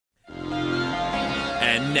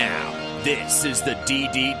And now, this is the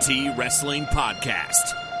DDT Wrestling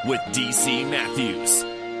Podcast with DC Matthews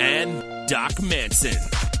and Doc Manson.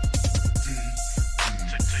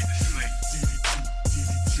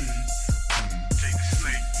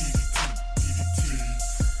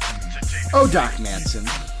 Oh, Doc Manson.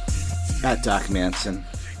 At Doc Manson.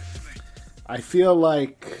 I feel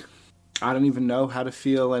like I don't even know how to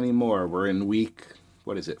feel anymore. We're in week,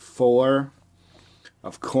 4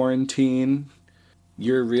 of quarantine.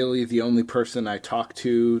 You're really the only person I talk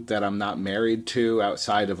to that I'm not married to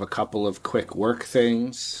outside of a couple of quick work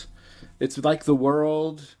things. It's like the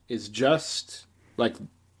world is just like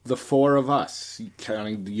the four of us,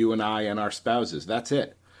 counting you and I and our spouses. That's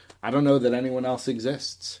it. I don't know that anyone else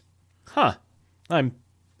exists. Huh. I'm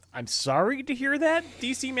sorry to hear that,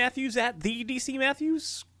 DC Matthews at the DC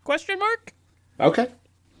Matthews? ? Okay.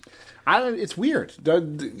 It's weird.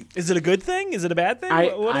 Is it a good thing? Is it a bad thing?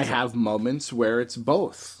 I have moments where it's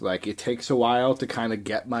both. Like, it takes a while to kind of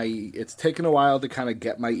get it's taken a while to kind of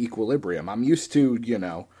get my equilibrium. I'm used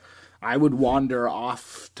to, I would wander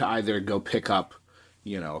off to either go pick up,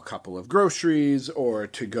 a couple of groceries or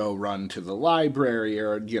to go run to the library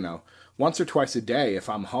or, once or twice a day, if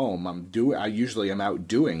I'm home, I usually am out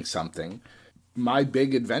doing something. My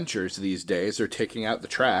big adventures these days are taking out the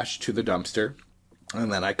trash to the dumpster,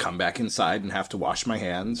 and then I come back inside and have to wash my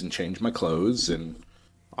hands and change my clothes and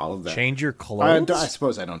all of that. Change your clothes? I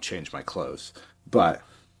suppose I don't change my clothes, but...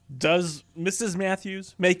 Does Mrs.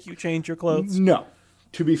 Matthews make you change your clothes? No.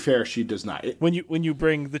 To be fair, she does not. When you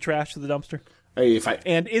bring the trash to the dumpster?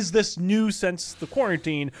 And is this new since the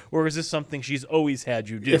quarantine, or is this something she's always had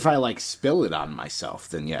you do? If I, spill it on myself,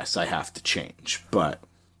 then yes, I have to change. But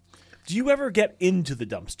do you ever get into the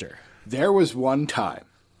dumpster? There was one time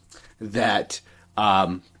that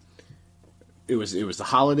it was the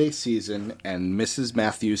holiday season, and Mrs.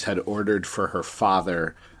 Matthews had ordered for her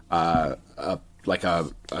father a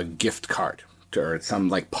gift card or some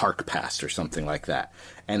park pass or something like that.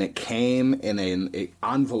 And it came in an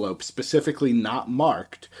envelope specifically not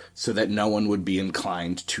marked so that no one would be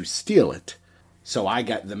inclined to steal it. So I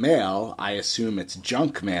get the mail. I assume it's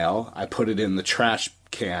junk mail. I put it in the trash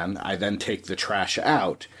can. I then take the trash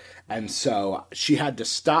out. And so she had to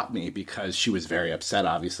stop me because she was very upset.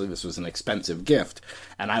 Obviously, this was an expensive gift.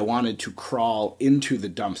 And I wanted to crawl into the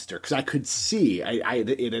dumpster because I could see.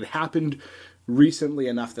 It had happened recently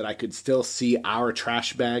enough that I could still see our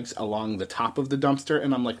trash bags along the top of the dumpster.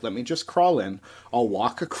 And I'm like, let me just crawl in. I'll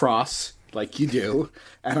walk across like you do,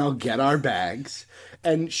 and I'll get our bags.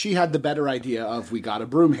 And she had the better idea of we got a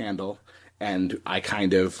broom handle, and I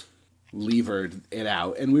kind of levered it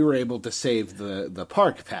out, and we were able to save the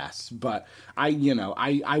park pass. But I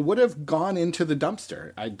would have gone into the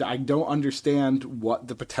dumpster. I don't understand what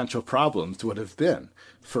the potential problems would have been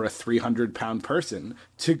for a 300-pound person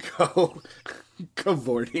to go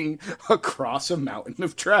cavorting across a mountain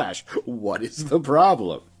of trash. What is the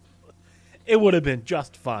problem? It would have been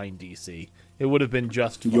just fine, DC. It would have been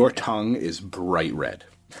just fine. Your tongue is bright red.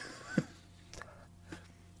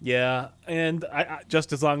 Yeah, and I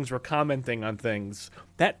just as long as we're commenting on things,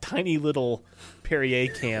 that tiny little Perrier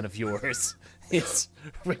can of yours is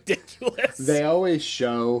ridiculous. They always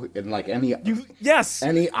show in any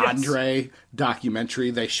Andre documentary,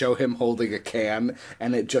 they show him holding a can,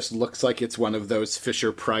 and it just looks like it's one of those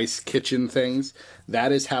Fisher-Price kitchen things.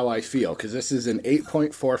 That is how I feel, because this is an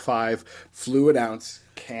 8.45 fluid ounce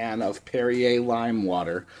can of Perrier lime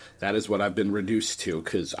water. That is what I've been reduced to,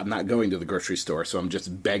 because I'm not going to the grocery store, so I'm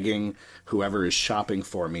just begging whoever is shopping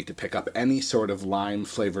for me to pick up any sort of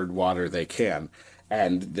lime-flavored water they can.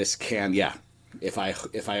 And this can, if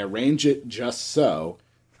I arrange it just so,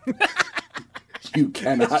 you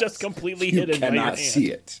cannot. It's just completely hidden. You cannot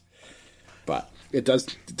see it. But it does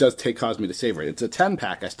cause me to savor it. It's a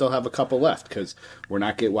 10-pack. I still have a couple left because we're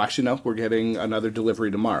not we're getting another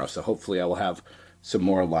delivery tomorrow. So hopefully I will have some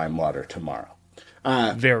more lime water tomorrow.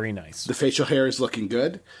 Very nice. The facial hair is looking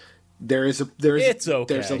good. It's okay.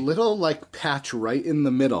 There's a little patch right in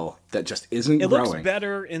the middle that just isn't growing. It looks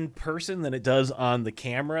better in person than it does on the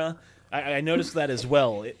camera. I noticed that as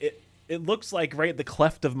well. It looks like right at the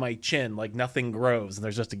cleft of my chin, like nothing grows, and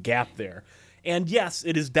there's just a gap there. And yes,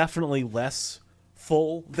 it is definitely less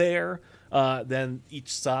full there than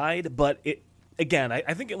each side, but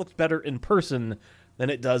I think it looks better in person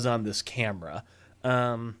than it does on this camera.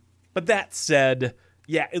 But that said,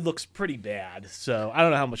 yeah, it looks pretty bad. So I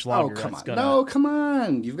don't know how much longer that's gonna. No, come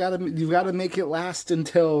on! You've got to make it last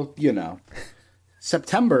until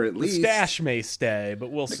September at least. The stash may stay,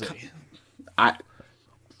 but we'll see.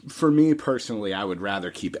 For me personally, I would rather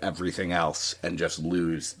keep everything else and just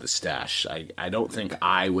lose the stash. I don't think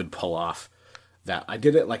I would pull off that I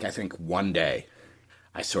did it like, I think one day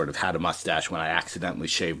I sort of had a mustache when I accidentally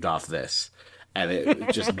shaved off this, and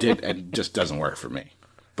it just doesn't work for me.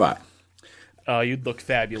 But you'd look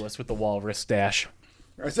fabulous with the walrus stash.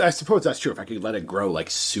 I suppose that's true. If I could let it grow like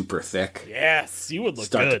super thick, Yes, you would look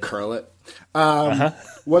start good. to curl it.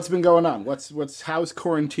 What's been going on? How's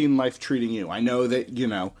quarantine life treating you? I know that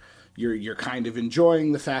you're kind of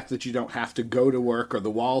enjoying the fact that you don't have to go to work. Are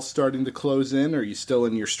the walls starting to close in? Or are you still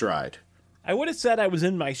in your stride? I would have said I was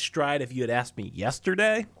in my stride if you had asked me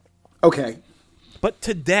yesterday. Okay. But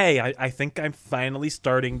today, I think I'm finally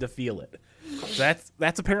starting to feel it.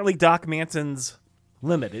 That's apparently Doc Manson's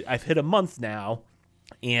limit. I've hit a month now,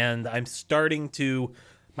 and I'm starting to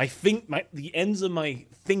the ends of my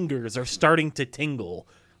fingers are starting to tingle.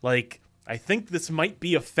 Like, I think this might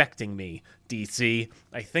be affecting me, DC.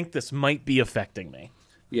 I think this might be affecting me.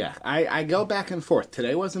 Yeah, I go back and forth.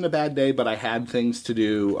 Today wasn't a bad day, but I had things to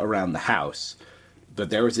do around the house. But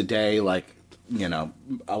there was a day, like,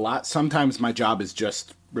 a lot. Sometimes my job is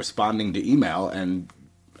just responding to email, and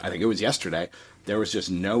I think it was yesterday, there was just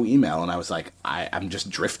no email, and I was like, I'm just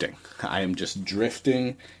drifting. I am just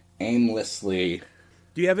drifting aimlessly.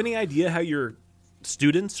 Do you have any idea how your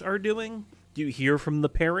students are doing? Do you hear from the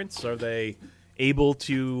parents? Are they able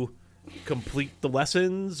to complete the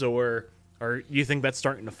lessons, or do you think that's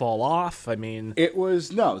starting to fall off? I mean, it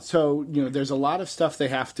was no. So there's a lot of stuff they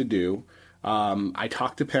have to do. I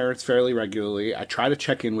talk to parents fairly regularly. I try to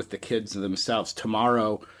check in with the kids themselves.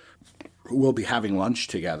 Tomorrow, we'll be having lunch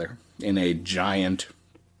together in a giant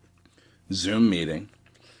Zoom meeting.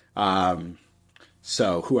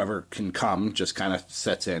 So whoever can come just kind of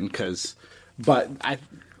sets in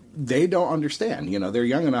they don't understand. They're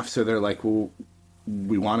young enough, so they're like, well,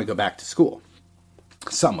 we want to go back to school.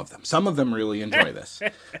 Some of them really enjoy this,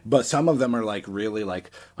 but some of them are like, really like,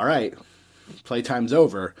 all right, playtime's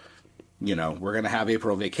over. We're going to have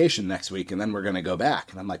April vacation next week, and then we're going to go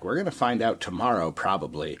back. And I'm like, we're going to find out tomorrow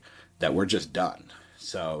probably that we're just done.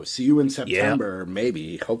 So see you in September,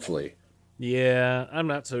 maybe, hopefully. Yeah, I'm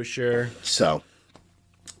not so sure. So,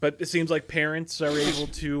 but it seems like parents are able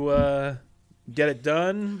to get it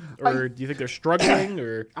done, or do you think they're struggling?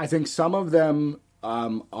 Or I think some of them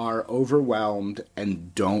are overwhelmed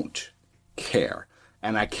and don't care.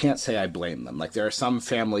 And I can't say I blame them. Like, there are some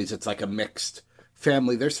families, it's like a mixed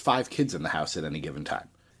family. There's 5 kids in the house at any given time.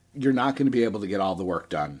 You're not going to be able to get all the work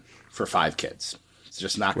done for 5 kids. It's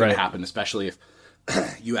just not going to happen, especially if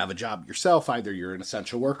you have a job yourself. Either you're an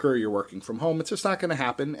essential worker or you're working from home. It's just not going to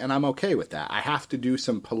happen, and I'm okay with that. I have to do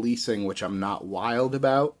some policing, which I'm not wild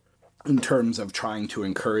about, in terms of trying to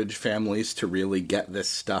encourage families to really get this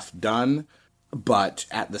stuff done. But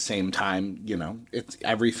at the same time,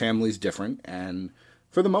 every family's different, and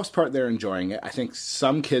for the most part, they're enjoying it. I think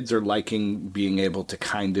some kids are liking being able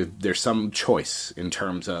to there's some choice in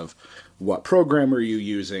terms of what program are you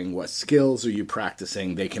using, what skills are you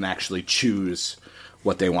practicing. They can actually choose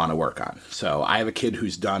what they want to work on. So I have a kid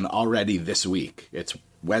who's done already this week. It's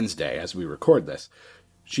Wednesday as we record this.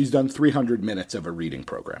 She's done 300 minutes of a reading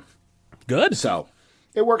program. Good. So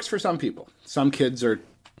it works for some people. Some kids are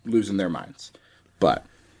losing their minds. But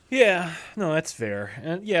yeah, no, that's fair.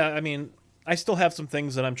 And yeah, I mean, I still have some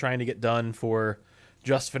things that I'm trying to get done for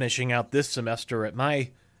just finishing out this semester at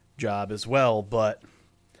my job as well, but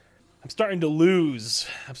I'm starting to lose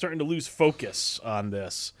focus on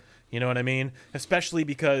this. You know what I mean? Especially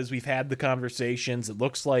because we've had the conversations. It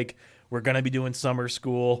looks like we're going to be doing summer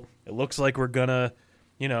school. It looks like we're going to,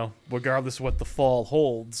 regardless of what the fall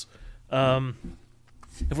holds,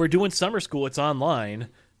 if we're doing summer school, it's online.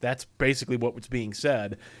 That's basically what was being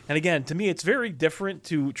said. And again, to me, it's very different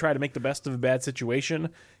to try to make the best of a bad situation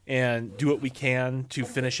and do what we can to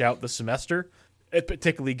finish out the semester,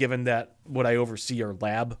 particularly given that what I oversee are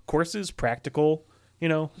lab courses, practical,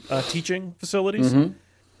 teaching facilities.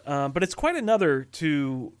 Mm-hmm. But it's quite another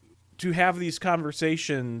to have these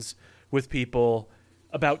conversations with people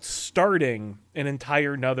about starting an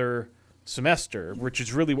entire another semester, which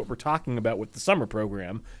is really what we're talking about with the summer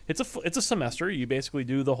program. It's a semester. You basically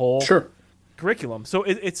do the whole curriculum. So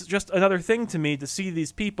it's just another thing to me to see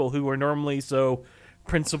these people who are normally so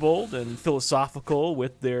principled and philosophical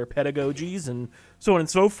with their pedagogies and so on and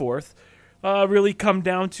so forth, really come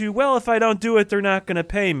down to, well, if I don't do it, they're not going to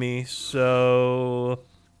pay me. So,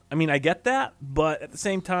 I mean, I get that, but at the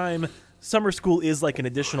same time, summer school is like an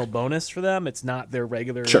additional bonus for them. It's not their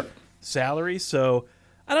regular salary. So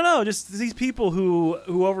I don't know, just these people who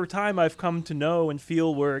over time I've come to know and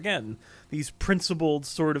feel were, again, these principled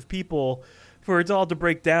sort of people, for it's all to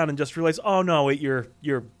break down and just realize, oh no, wait, you're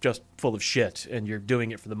just full of shit and you're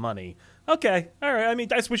doing it for the money. Okay, all right. I mean,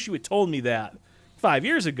 I just wish you had told me that 5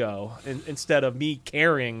 years ago, instead of me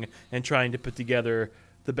caring and trying to put together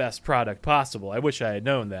the best product possible. I wish I had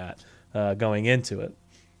known that going into it.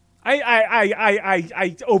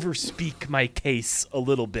 I overspeak my case a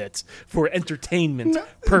little bit for entertainment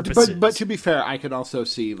purposes. But to be fair, I could also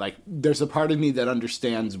see, like, there's a part of me that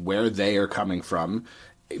understands where they are coming from.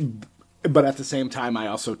 But at the same time, I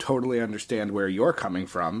also totally understand where you're coming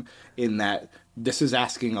from in that this is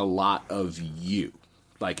asking a lot of you.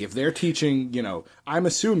 Like, if they're teaching, I'm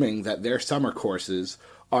assuming that their summer courses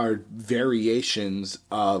are variations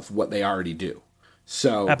of what they already do.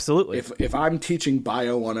 So absolutely, if I'm teaching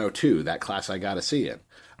Bio 102, that class I got a C in,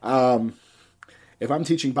 if I'm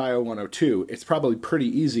teaching Bio 102, it's probably pretty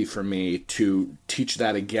easy for me to teach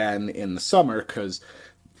that again in the summer because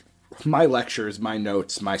my lectures, my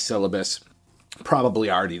notes, my syllabus, probably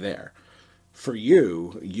already there. For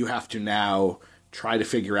you, you have to now try to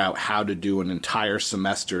figure out how to do an entire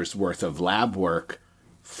semester's worth of lab work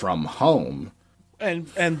from home.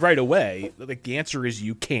 And right away, like, the answer is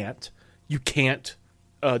you can't. You can't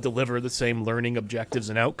deliver the same learning objectives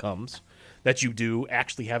and outcomes that you do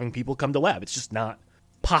actually having people come to lab. It's just not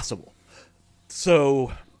possible.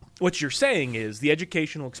 So what you're saying is the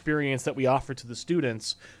educational experience that we offer to the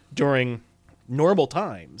students during normal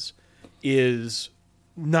times is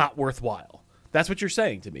not worthwhile. That's what you're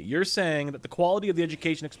saying to me. You're saying that the quality of the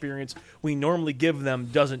education experience we normally give them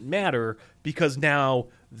doesn't matter because now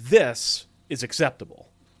this is acceptable.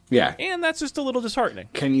 Yeah. And that's just a little disheartening.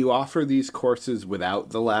 Can you offer these courses without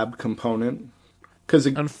the lab component? Because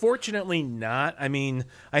unfortunately not. I mean,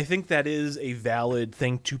 I think that is a valid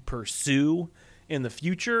thing to pursue in the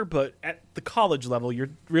future, but at the college level, you're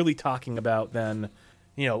really talking about then,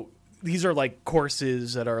 these are like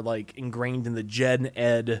courses that are like ingrained in the gen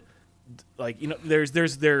ed. Like,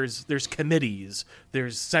 there's committees,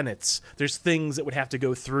 there's senates, there's things that would have to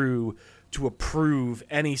go through to approve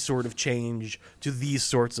any sort of change to these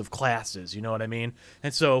sorts of classes, you know what I mean?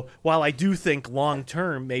 And so while I do think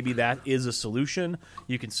long-term maybe that is a solution,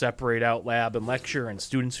 you can separate out lab and lecture and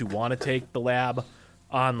students who want to take the lab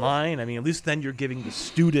online. I mean, at least then you're giving the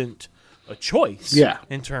student a choice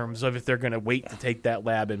in terms of if they're going to wait to take that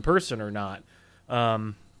lab in person or not.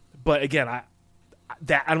 But again, I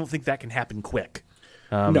don't think that can happen quick.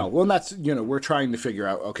 No, well, that's, we're trying to figure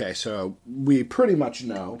out, okay, so we pretty much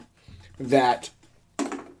know that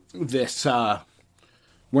this, we're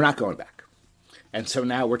not going back. And so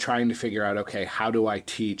now we're trying to figure out, okay, how do I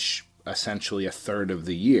teach essentially a third of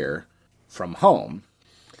the year from home?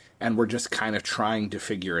 And we're just kind of trying to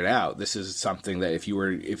figure it out. This is something that if you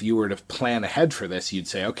were to plan ahead for this, you'd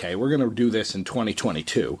say, okay, we're going to do this in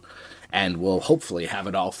 2022. And we'll hopefully have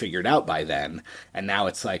it all figured out by then. And now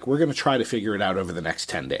it's like, we're going to try to figure it out over the next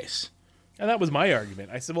 10 days. And that was my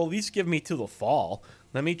argument. I said, well, at least give me till the fall.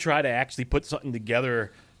 Let me try to actually put something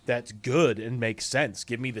together that's good and makes sense.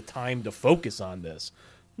 Give me the time to focus on this.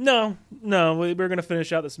 No, we're going to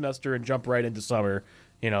finish out the semester and jump right into summer,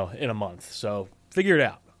 in a month. So figure it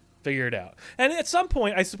out. And at some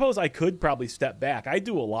point, I suppose I could probably step back. I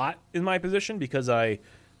do a lot in my position because I'm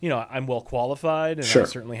well qualified and sure. I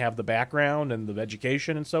certainly have the background and the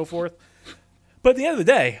education and so forth. But at the end of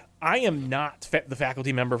the day, I am not the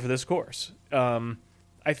faculty member for this course.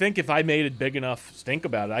 I think if I made a big enough stink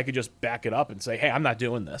about it, I could just back it up and say, hey, I'm not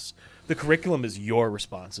doing this. The curriculum is your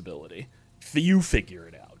responsibility. You figure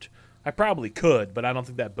it out. I probably could, but I don't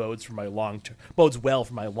think that bodes well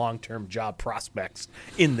for my long-term job prospects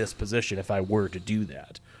in this position if I were to do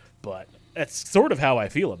that. But that's sort of how I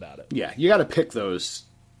feel about it. Yeah, you got to pick those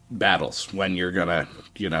battles when you're gonna,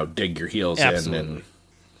 dig your heels Absolutely. in. And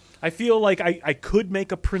I feel like I could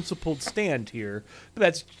make a principled stand here, but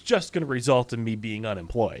that's just going to result in me being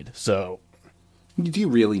unemployed. So, do you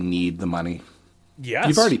really need the money? Yes.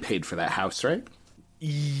 You've already paid for that house, right?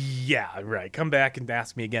 Yeah, right. Come back and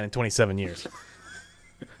ask me again in 27 years.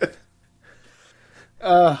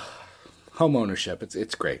 Home ownership,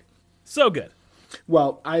 it's great. So good.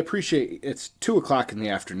 Well, I appreciate it's 2:00 in the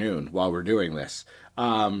afternoon while we're doing this.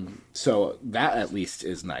 So that at least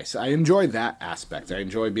is nice. I enjoy that aspect. I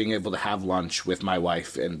enjoy being able to have lunch with my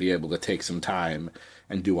wife and be able to take some time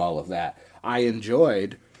and do all of that. I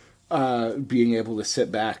enjoyed being able to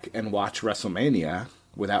sit back and watch WrestleMania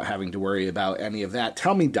without having to worry about any of that.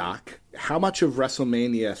 Tell me, Doc, how much of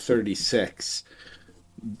WrestleMania 36,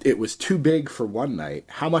 it was too big for one night.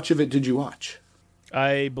 How much of it did you watch?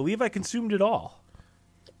 I believe I consumed it all.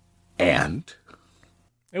 And?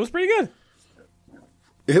 It was pretty good.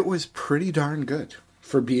 It was pretty darn good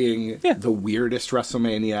for being the weirdest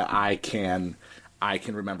WrestleMania I can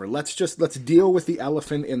remember. Let's deal with the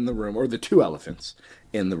elephant in the room, or the two elephants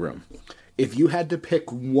in the room. If you had to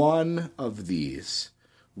pick one of these,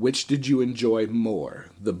 which did you enjoy more,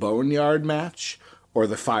 the Boneyard match or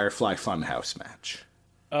the Firefly Funhouse match?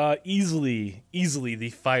 Easily the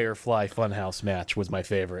Firefly Funhouse match was my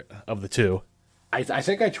favorite of the two. I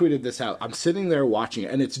think I tweeted this out. I'm sitting there watching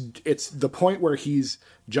it, and it's the point where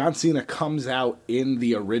John Cena comes out in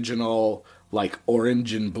the original like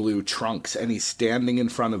orange and blue trunks, and he's standing in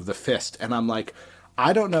front of the fist, and I'm like,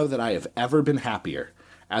 I don't know that I have ever been happier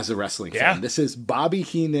as a wrestling fan. This is Bobby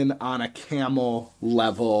Heenan on a camel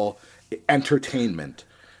level entertainment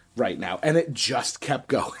right now, and it just kept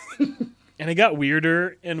going. And it got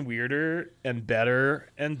weirder and weirder and better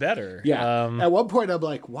and better. Yeah. At one point, I'm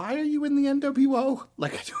like, why are you in the NWO?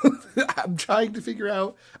 Like, I'm trying to figure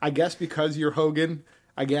out, I guess because you're Hogan,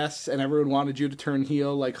 I guess, and everyone wanted you to turn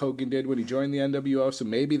heel like Hogan did when he joined the NWO, so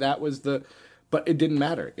maybe that was but it didn't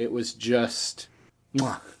matter. It was just,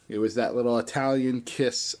 it was that little Italian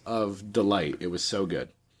kiss of delight. It was so good.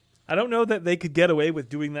 I don't know that they could get away with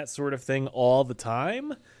doing that sort of thing all the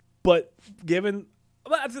time, but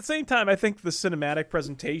at the same time, I think the cinematic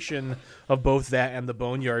presentation of both that and the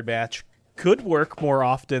Boneyard match could work more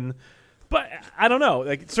often. But I don't know.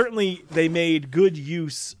 Like, certainly they made good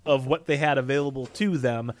use of what they had available to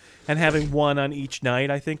them, and having one on each night,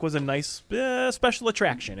 I think, was a nice special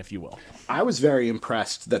attraction, if you will. I was very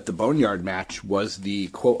impressed that the Boneyard match was the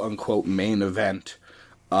quote-unquote main event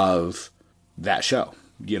of that show.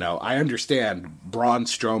 You know, I understand Braun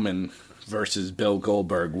Strowman versus Bill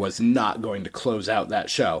Goldberg was not going to close out that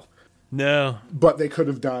show. No. But they could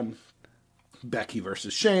have done Becky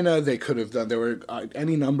versus Shayna. They could have done, there were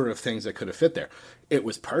any number of things that could have fit there. It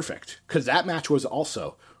was perfect, because that match was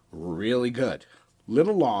also really good.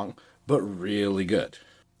 Little long, but really good.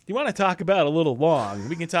 If you want to talk about a little long,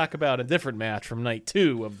 we can talk about a different match from night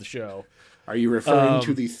 2 of the show. Are you referring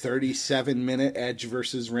to the 37-minute Edge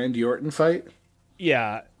versus Randy Orton fight?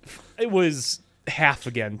 Yeah, it was half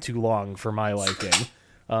again too long for my liking.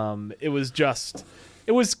 It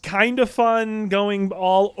was kind of fun going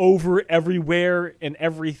all over everywhere and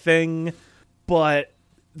everything, but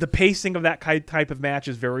the pacing of that type of match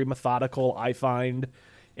is very methodical, I find,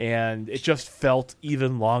 and it just felt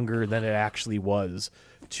even longer than it actually was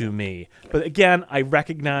to me. But again, I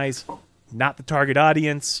recognize not the target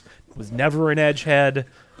audience, was never an Edgehead,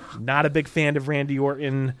 not a big fan of Randy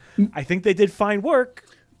Orton. I think they did fine work,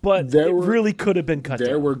 but it really could have been cut down.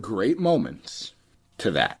 There were great moments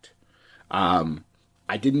to that.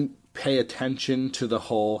 I didn't pay attention to the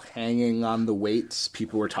whole hanging on the weights.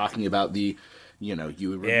 People were talking about you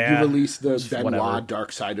released the Benoit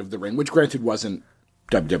Dark Side of the Ring, which granted wasn't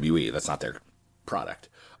WWE. That's not their product.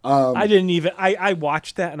 I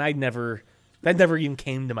watched that, and that never even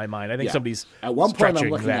came to my mind. I think somebody's at one point I'm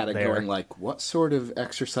looking at it there. going like, what sort of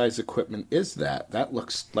exercise equipment is that? That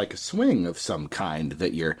looks like a swing of some kind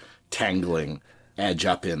that you're tangling Edge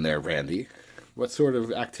up in there, Randy. What sort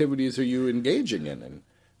of activities are you engaging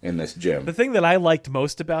in this gym? The thing that I liked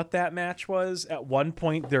most about that match was at one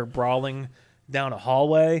point they're brawling down a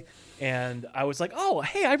hallway, and I was like, oh,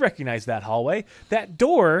 hey, I recognize that hallway. That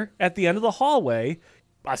door at the end of the hallway,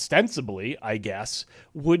 ostensibly, I guess,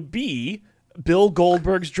 would be Bill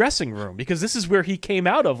Goldberg's dressing room, because this is where he came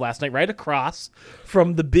out of last night, right across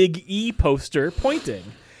from the Big E poster pointing.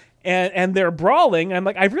 And they're brawling. I'm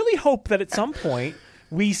like, I really hope that at some point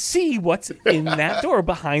we see what's in that door,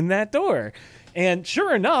 behind that door. And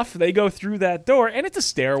sure enough, they go through that door, and it's a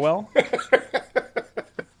stairwell.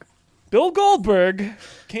 Bill Goldberg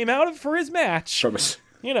came out for his match, from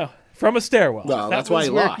a stairwell. Well, that's why he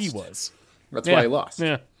lost. He was. That's why he lost.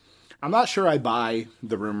 Yeah. I'm not sure I buy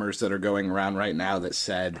the rumors that are going around right now that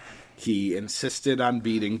said he insisted on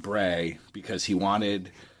beating Bray because he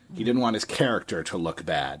didn't want his character to look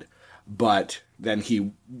bad, but then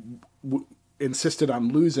he insisted on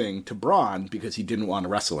losing to Braun because he didn't want to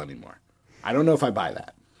wrestle anymore. I don't know if I buy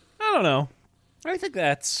that. I don't know. I think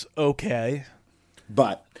that's okay.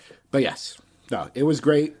 But yes. No, it was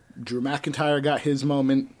great. Drew McIntyre got his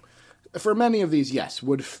moment. For many of these, yes.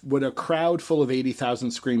 Would a crowd full of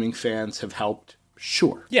 80,000 screaming fans have helped?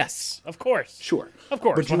 Sure. Yes, of course. Sure. Of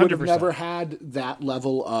course, But you 100%. would have never had that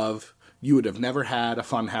level of... You would have never had a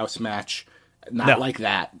Funhouse match, like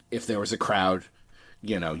that, if there was a crowd.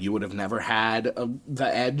 You would have never had the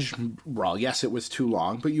Edge Raw. Yes, it was too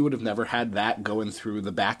long, but you would have never had that going through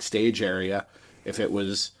the backstage area if it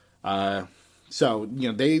was...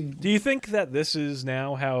 they... Do you think that this is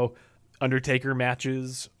now how Undertaker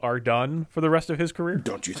matches are done for the rest of his career?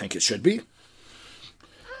 Don't you think it should be?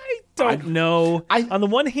 I don't know. On the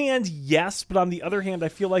one hand, yes, but on the other hand, I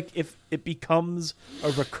feel like if it becomes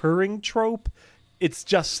a recurring trope, it's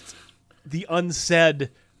just the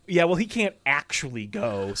unsaid, Yeah, well, he can't actually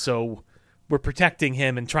go, so we're protecting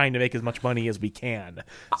him and trying to make as much money as we can.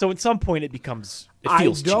 So at some point it feels I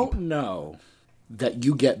don't cheap. know that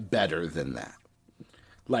you get better than that.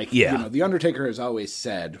 Like, Yeah. The Undertaker has always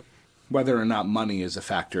said, whether or not money is a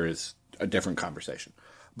factor is a different conversation.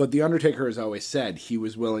 But The Undertaker has always said he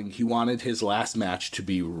wanted his last match to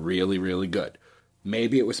be really, really good.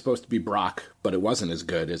 Maybe it was supposed to be Brock, but it wasn't as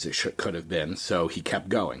good as it could have been, so he kept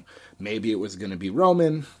going. Maybe it was going to be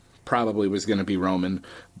Roman, probably was going to be Roman,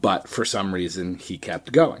 but for some reason he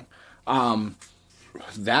kept going.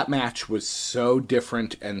 That match was so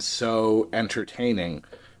different and so entertaining.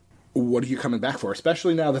 What are you coming back for?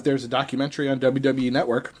 Especially now that there's a documentary on WWE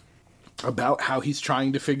Network about how he's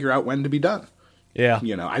trying to figure out when to be done. Yeah.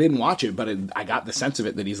 I didn't watch it, but I got the sense of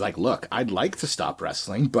it that he's like, look, I'd like to stop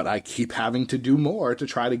wrestling, but I keep having to do more to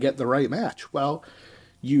try to get the right match. Well,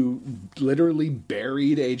 you literally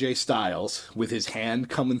buried AJ Styles with his hand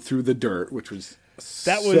coming through the dirt, which was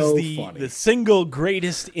so funny. The single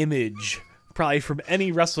greatest image probably from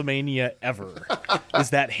any WrestleMania ever is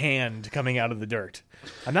that hand coming out of the dirt.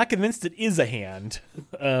 I'm not convinced it is a hand.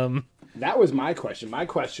 That was my question. My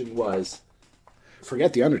question was,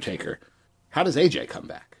 forget The Undertaker. How does AJ come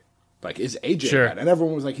back? Like, is AJ Sure. bad? And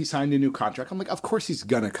everyone was like, he signed a new contract. I'm like, of course he's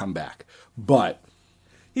going to come back. But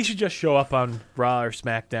He should just show up on Raw or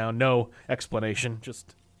SmackDown. No explanation.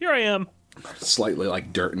 Just, here I am. slightly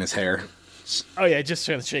like dirt in his hair. Oh, yeah, just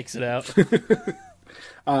kind of shakes it out.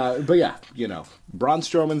 But yeah, Braun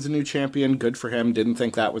Strowman's a new champion. Good for him. Didn't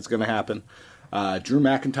think that was going to happen. Drew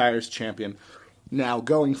McIntyre's champion. Now,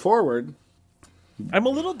 going forward, I'm a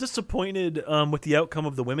little disappointed with the outcome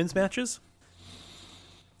of the women's matches.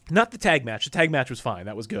 Not the tag match. The tag match was fine.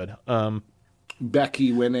 That was good.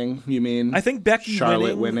 Becky winning, you mean? I think Becky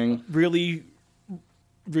Charlotte winning really,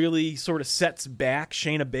 really sort of sets back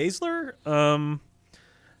Shayna Baszler.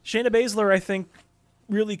 Shayna Baszler, I think,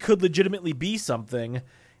 really could legitimately be something.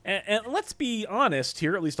 And let's be honest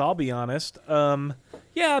here, at least I'll be honest.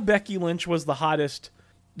 Yeah, Becky Lynch was the hottest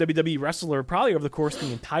WWE wrestler probably over the course of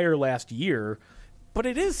the entire last year, but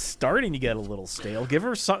it is starting to get a little stale. Give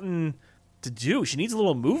her something to do. She needs a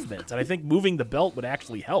little movement, and I think moving the belt would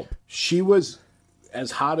actually help. She was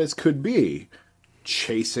as hot as could be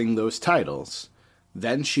chasing those titles.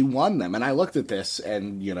 Then she won them. And I looked at this,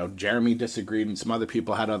 and, Jeremy disagreed and some other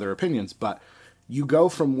people had other opinions, but you go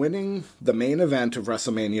from winning the main event of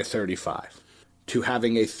WrestleMania 35 to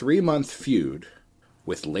having a 3-month feud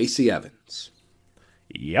with Lacey Evans.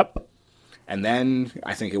 Yep. And then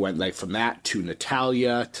I think it went from that to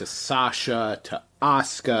Natalya, to Sasha, to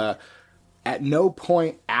Asuka. At no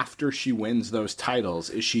point after she wins those titles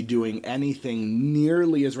is she doing anything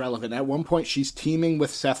nearly as relevant. At one point, she's teaming with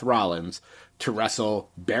Seth Rollins to wrestle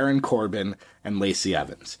Baron Corbin and Lacey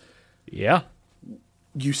Evans. Yeah.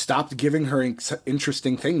 You stopped giving her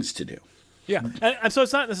interesting things to do. Yeah, and so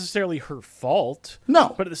it's not necessarily her fault.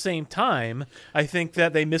 No. But at the same time, I think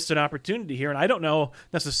that they missed an opportunity here, and I don't know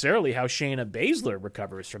necessarily how Shayna Baszler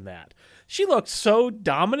recovers from that. She looked so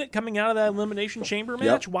dominant coming out of that Elimination Chamber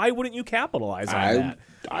match. Why wouldn't you capitalize on that?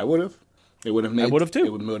 I would have. It would have made. I would have too.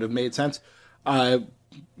 It would have made sense. Up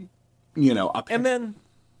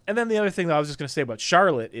And then the other thing that I was just going to say about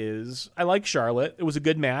Charlotte is I like Charlotte. It was a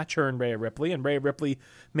good match, her and Rhea Ripley, and Rhea Ripley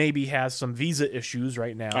maybe has some visa issues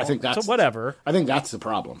right now. I think that's so whatever. I think that's the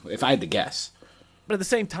problem. If I had to guess. But at the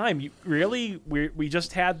same time, we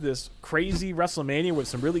just had this crazy WrestleMania with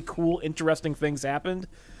some really cool, interesting things happened.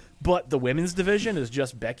 But the women's division is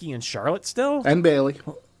just Becky and Charlotte still? And Bayley.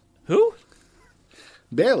 Who?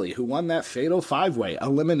 Bayley, who won that fatal 5-way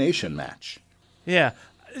elimination match. Yeah.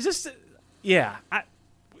 It's just, yeah.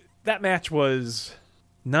 That match was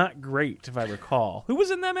not great, if I recall. Who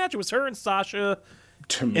was in that match? It was her and Sasha.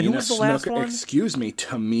 Tamina and who was the last Snuka. one? Excuse me,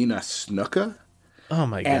 Tamina Snuka. Oh,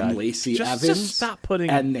 my God. And Lacey Evans. Just stop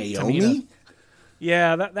putting and Naomi. Tamina.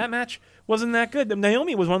 Yeah, that match wasn't that good.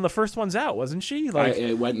 Naomi was one of the first ones out, wasn't she?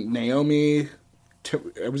 It went Naomi.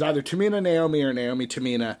 It was either Tamina Naomi or Naomi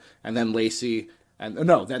Tamina, and then Lacey.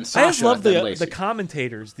 Then Sasha. I just love then Lacey. the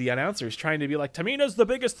commentators, the announcers, trying to be like, Tamina's the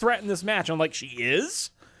biggest threat in this match. I'm like, she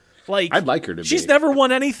is? I'd like her to be. She's never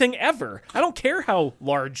won anything ever. I don't care how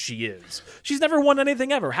large she is. She's never won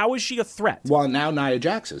anything ever. How is she a threat? Well, now Nia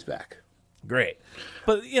Jax is back. Great.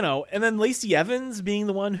 But, and then Lacey Evans being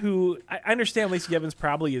the one who, I understand Lacey Evans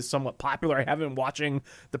probably is somewhat popular. I have been watching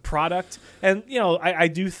the product. And, I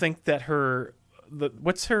do think that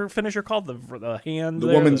what's her finisher called? The hand? The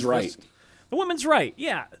woman's right. The woman's right.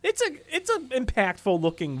 Yeah. It's a impactful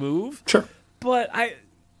looking move. Sure. But I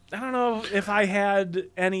don't know if I had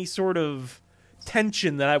any sort of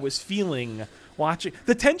tension that I was feeling watching.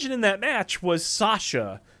 The tension in that match was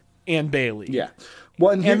Sasha and Bailey. Yeah.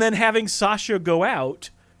 Well, and then having Sasha go out,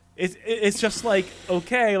 it's just like,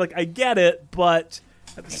 okay, like I get it, but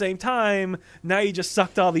at the same time, now you just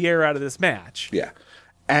sucked all the air out of this match. Yeah.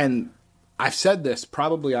 And I've said this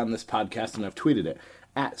probably on this podcast and I've tweeted it.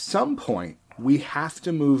 At some point, we have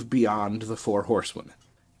to move beyond the 4 horsewomen.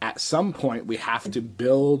 At some point, we have to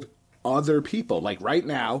build other people. Like right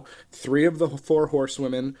now, 3 of the 4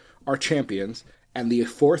 horsewomen are champions, and the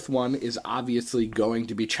 4th one is obviously going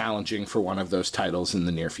to be challenging for one of those titles in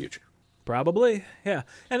the near future. Probably, yeah.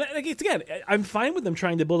 And again, I'm fine with them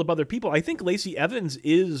trying to build up other people. I think Lacey Evans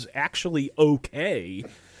is actually okay.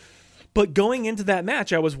 But going into that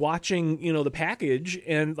match, I was watching, the package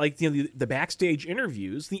and the backstage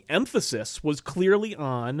interviews. The emphasis was clearly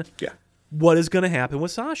on what is going to happen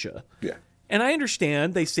with Sasha. Yeah. And I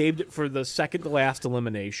understand they saved it for the second to last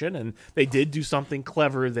elimination, and they did do something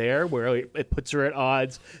clever there where it puts her at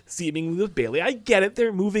odds seemingly with Bailey. I get it.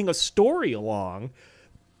 They're moving a story along.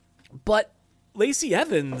 But Lacey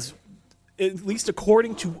Evans, at least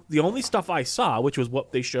according to the only stuff I saw, which was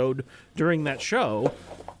what they showed during that show,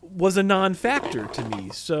 was a non-factor to me.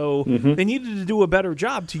 So they needed to do a better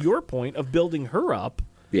job, to your point, of building her up.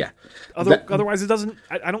 Yeah. Otherwise, it doesn't.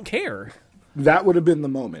 I don't care. That would have been the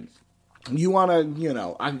moment. You want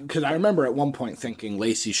to, because I remember at one point thinking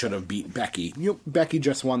Lacey should have beat Becky. Becky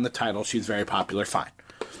just won the title. She's very popular. Fine.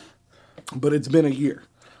 But it's been a year.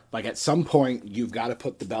 Like, at some point, you've got to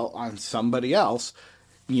put the belt on somebody else.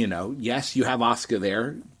 Yes, you have Asuka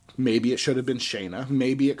there. Maybe it should have been Shayna.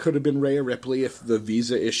 Maybe it could have been Rhea Ripley if the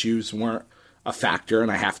visa issues weren't a factor,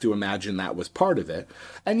 and I have to imagine that was part of it.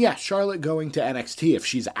 And yeah, Charlotte going to NXT, if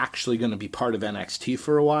she's actually going to be part of NXT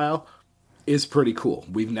for a while, is pretty cool.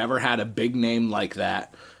 We've never had a big name like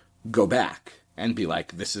that go back and be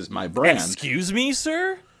like, this is my brand. Excuse me,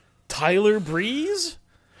 sir? Tyler Breeze?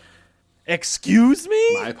 Excuse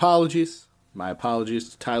me? My apologies. My apologies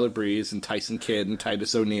to Tyler Breeze and Tyson Kidd and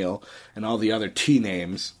Titus O'Neil and all the other T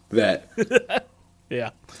names that...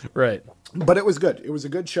 Yeah, right. But it was good. It was a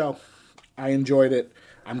good show. I enjoyed it.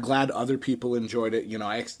 I'm glad other people enjoyed it.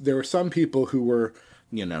 There were some people who were,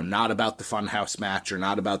 not about the Funhouse match or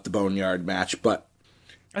not about the Boneyard match, but...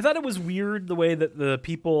 I thought it was weird the way that the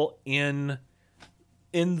people in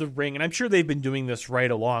the ring, and I'm sure they've been doing this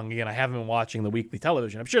right along. Again, I haven't been watching the weekly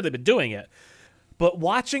television. I'm sure they've been doing it. But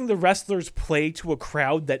watching the wrestlers play to a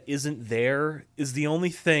crowd that isn't there is the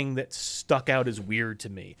only thing that stuck out as weird to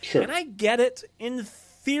me. Sure. And I get it. In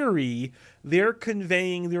theory, they're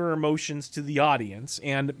conveying their emotions to the audience.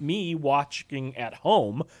 And me watching at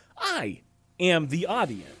home, I am the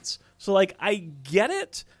audience. So, I get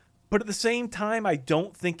it. But at the same time, I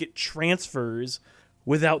don't think it transfers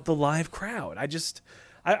without the live crowd.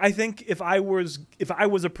 I think if I was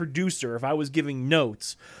a producer, if I was giving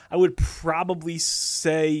notes, I would probably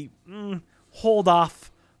say, hold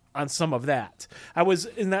off on some of that. I was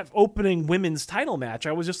in that opening women's title match.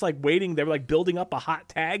 I was just waiting. They were building up a hot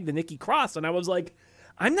tag to Nikki Cross. And I was like,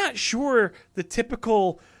 I'm not sure the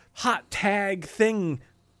typical hot tag thing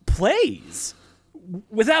plays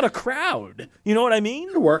without a crowd. You know what I mean?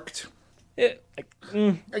 It worked. I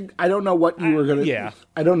don't know what you were going to do. Yeah.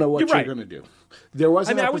 I don't know what you're right. going to do. There was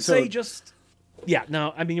an episode... I would say just... Yeah,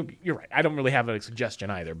 no, you're right. I don't really have a suggestion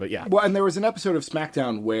either, but yeah. Well, and there was an episode of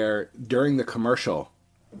SmackDown where, during the commercial,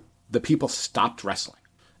 the people stopped wrestling.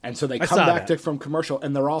 And so they come back from commercial,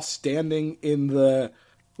 and they're all standing in the...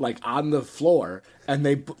 on the floor, and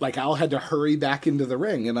they, all had to hurry back into the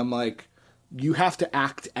ring, and I'm like, you have to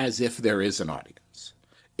act as if there is an audience.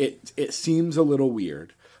 It seems a little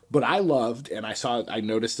weird, but I loved, and I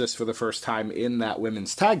noticed this for the first time in that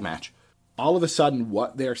women's tag match, all of a sudden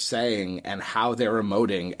what they're saying and how they're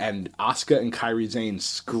emoting, and Asuka and Kairi Sane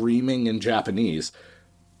screaming in Japanese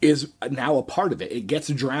is now a part of it. It gets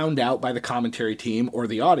drowned out by the commentary team or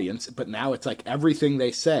the audience, but now it's everything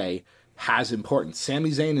they say has importance. Sami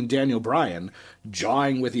Zayn and Daniel Bryan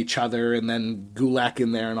jawing with each other, and then Gulak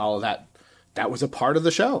in there and all of that. That was a part of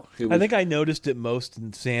the show. I think I noticed it most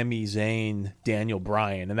in Sami Zayn, Daniel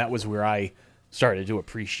Bryan, and that was where I started to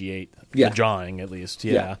appreciate the jawing, at least.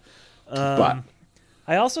 Yeah. But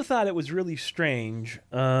I also thought it was really strange.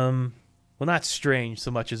 Well, not strange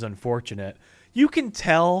so much as unfortunate. You can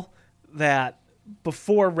tell that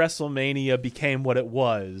before WrestleMania became what it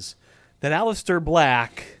was, that Aleister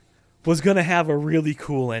Black was going to have a really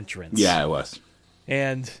cool entrance. Yeah, it was.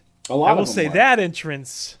 And I will say that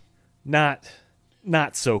entrance, not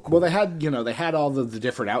so cool. Well, they had all the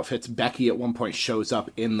different outfits. Becky at one point shows up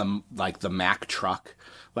in the Mack truck.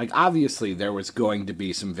 Obviously there was going to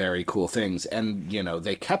be some very cool things, and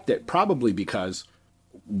they kept it probably because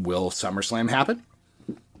will SummerSlam happen?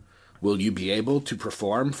 Will you be able to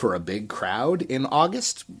perform for a big crowd in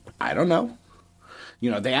August? I don't know.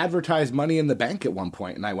 They advertised Money in the Bank at one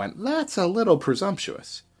point, and I went, that's a little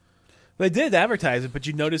presumptuous. They did advertise it, but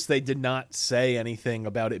you notice they did not say anything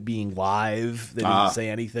about it being live. They didn't say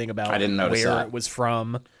anything about where it was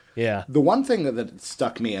from. Yeah. The one thing that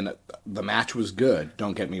stuck me, and the match was good,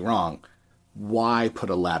 don't get me wrong, why put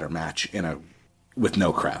a ladder match with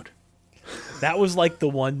no crowd? That was like the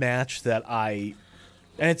one match that and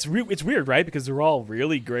it's weird, right? Because they're all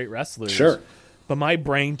really great wrestlers. Sure. But my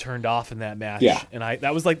brain turned off in that match. Yeah. And I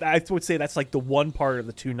would say that's like the one part of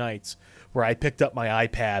the two nights where I picked up my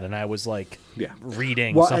iPad and I was like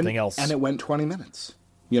reading something else. And it went 20 minutes.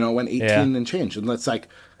 It went 18 and change. And it's like,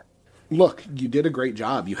 look, you did a great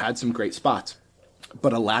job. You had some great spots.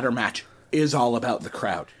 But a ladder match is all about the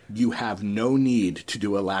crowd. You have no need to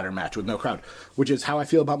do a ladder match with no crowd, which is how I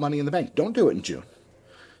feel about Money in the Bank. Don't do it in June.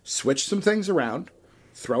 Switch some things around.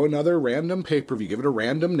 Throw another random pay-per-view. Give it a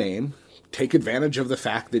random name. Take advantage of the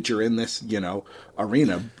fact that you're in this,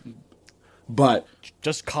 arena. But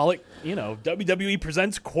just call it, WWE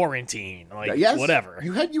presents Quarantine. Like, yes, whatever.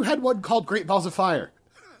 You had one called Great Balls of Fire.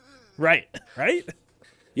 Right.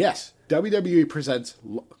 Yes, WWE presents,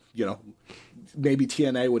 maybe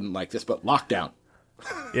TNA wouldn't like this, but Lockdown.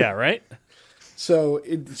 Yeah, right? So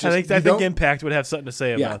it's just, I think Impact would have something to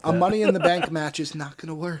say about that. A Money in the Bank match is not going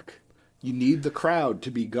to work. You need the crowd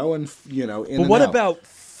to be going, in but and what out. about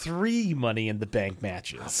 3 Money in the Bank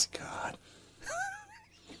matches? Oh, God.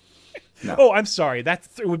 No. Oh, I'm sorry.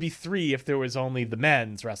 It would be 3 if there was only the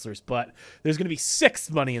men's wrestlers, but there's going to be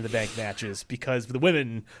 6 Money in the Bank matches because the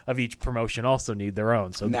women of each promotion also need their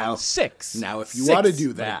own. So now 6. Now, if you want to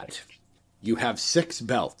do that, you have 6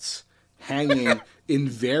 belts hanging in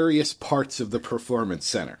various parts of the Performance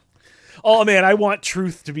Center. Oh, man, I want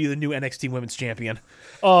Truth to be the new NXT Women's Champion.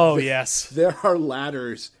 Oh, yes. There are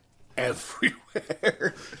ladders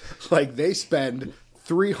everywhere. Like, they spend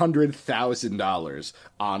 $300,000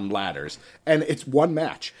 on ladders, and it's one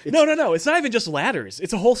match. No. It's not even just ladders.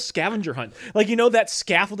 It's a whole scavenger hunt. Like, that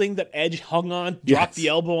scaffolding that Edge hung on, dropped the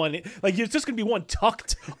elbow on it. Like, it's just going to be one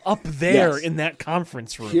tucked up there in that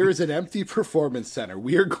conference room. Here's an empty Performance Center.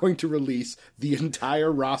 We are going to release the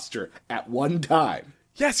entire roster at one time.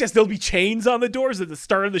 Yes, there'll be chains on the doors at the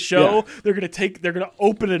start of the show. Yeah. They're gonna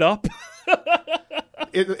open it up.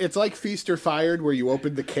 It's like Feast or Fired, where you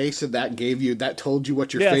opened the case and that told you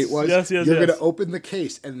what your fate was. Yes, You're going to open the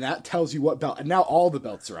case and that tells you what belt. And now all the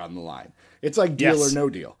belts are on the line. It's like Deal or No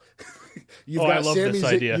Deal. I love this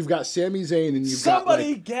idea. You've got Sami Zayn and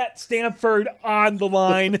somebody get Stanford on the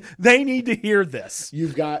line. They need to hear this.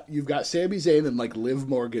 You've got Sami Zayn and Liv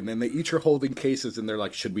Morgan, and they each are holding cases, and they're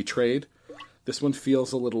like, should we trade? This one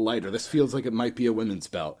feels a little lighter. This feels like it might be a women's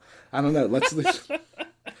belt. I don't know.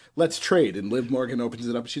 Let's trade. And Liv Morgan opens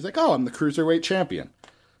it up, and she's like, "Oh, I'm the cruiserweight champion."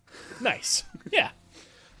 Nice. Yeah.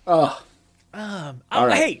 All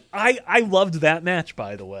right. Hey, I loved that match,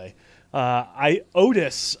 by the way.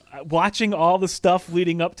 Otis, watching all the stuff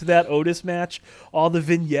leading up to that Otis match, all the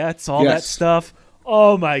vignettes, all that stuff.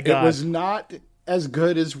 Oh my God. It was not as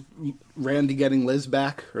good as Randy getting Liz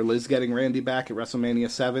back, or Liz getting Randy back at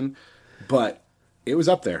WrestleMania 7. But it was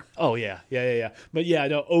up there. Oh, yeah. But yeah,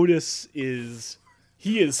 no, Otis is...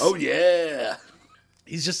 Oh, yeah.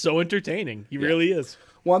 He's just so entertaining. He really is.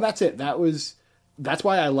 Well, that's it. That's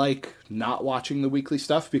why I like not watching the weekly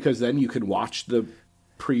stuff, because then you can watch the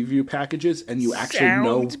preview packages and you actually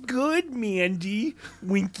know... Sounds good, Mandy.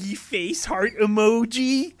 Winky face heart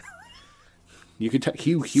emoji. You could tell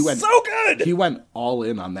he went so good. He went all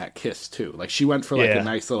in on that kiss too. Like, she went for a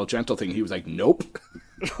nice little gentle thing. He was like, "Nope,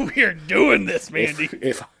 we are doing this, Mandy.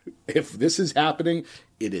 If this is happening,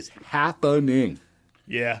 it is happening."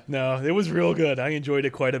 Yeah, no, it was real good. I enjoyed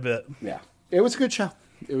it quite a bit. Yeah, it was a good show.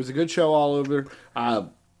 It was a good show all over.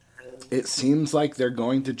 It seems like they're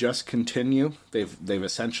going to just continue. They've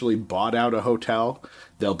essentially bought out a hotel.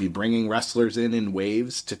 They'll be bringing wrestlers in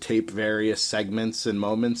waves to tape various segments and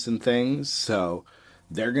moments and things. So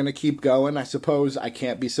they're going to keep going. I suppose I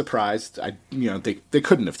can't be surprised. They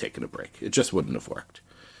couldn't have taken a break. It just wouldn't have worked.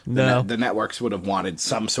 No, the networks would have wanted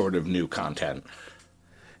some sort of new content.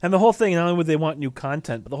 And the whole thing, not only would they want new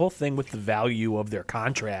content, but the whole thing with the value of their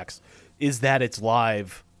contracts is that it's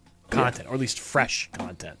live content, or at least fresh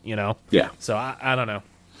content, Yeah. So I don't know.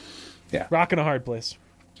 Yeah. Rocking a hard place.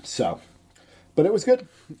 So, but it was good.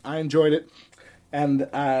 I enjoyed it. And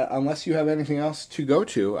unless you have anything else to go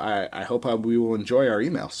to, I hope we will enjoy our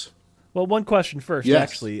emails. Well, one question first,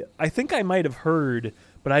 actually. I think I might have heard,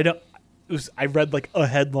 but I don't. I read like a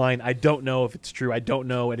headline. I don't know if it's true. I don't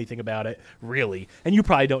know anything about it, really. And you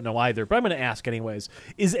probably don't know either, but I'm going to ask anyways.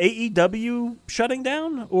 Is AEW shutting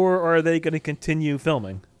down, or are they going to continue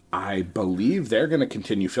filming? I believe they're going to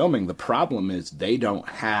continue filming. The problem is they don't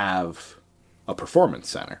have a performance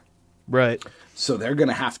center. Right. So they're going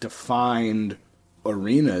to have to find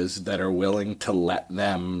arenas that are willing to let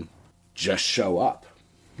them just show up.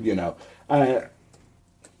 You know,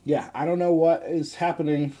 yeah, I don't know what is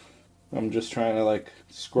happening. I'm just trying to like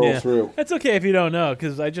scroll through. It's okay if you don't know,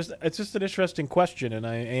 because it's just an interesting question, and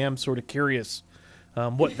I am sort of curious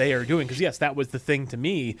what they are doing. Because yes, that was the thing to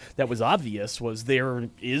me that was obvious, was there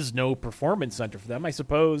is no performance center for them. I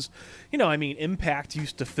suppose, you know, I mean, Impact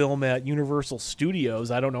used to film at Universal Studios.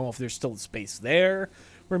 I don't know if there's still space there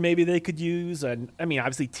where maybe they could use. And I mean,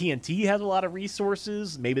 obviously TNT has a lot of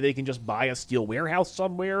resources. Maybe they can just buy a steel warehouse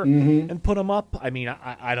somewhere and put them up. I mean,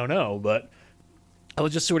 I don't know, but I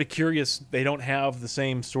was just sort of curious. They don't have the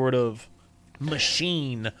same sort of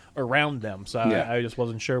machine around them, so I just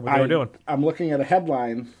wasn't sure what they were doing. I'm looking at a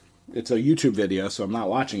headline. It's a YouTube video, so I'm not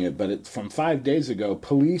watching it, but it's from 5 days ago.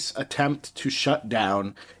 Police attempt to shut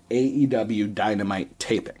down AEW Dynamite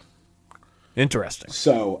taping. Interesting.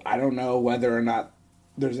 So I don't know whether or not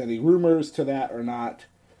there's any rumors to that or not.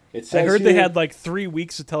 It says I heard here, they had like 3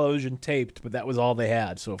 weeks of television taped, but that was all they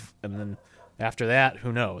had. So, and then after that,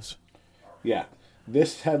 who knows? Yeah.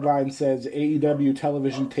 This headline says AEW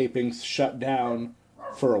television tapings shut down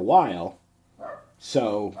for a while.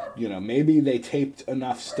 So, you know, maybe they taped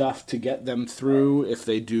enough stuff to get them through if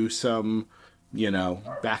they do some, you know,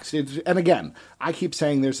 backstage. And again, I keep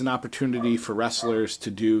saying there's an opportunity for wrestlers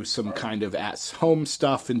to do some kind of at-home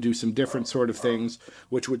stuff and do some different sort of things,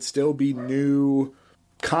 which would still be new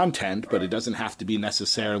content, but it doesn't have to be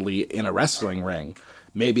necessarily in a wrestling ring.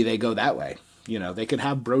 Maybe they go that way. You know, they could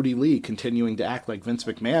have Brody Lee continuing to act like Vince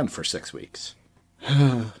McMahon for 6 weeks.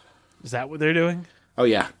 Is that what they're doing? Oh,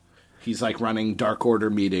 yeah. He's like running Dark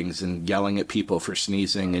Order meetings and yelling at people for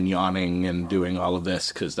sneezing and yawning and doing all of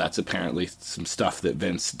this because that's apparently some stuff that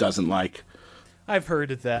Vince doesn't like. I've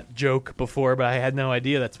heard of that joke before, but I had no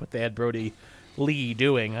idea that's what they had Brody Lee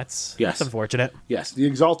doing. That's unfortunate. Yes, the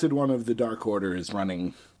Exalted One of the Dark Order is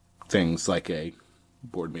running things like a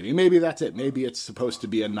board meeting. Maybe that's it. Maybe it's supposed to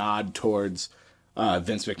be a nod towards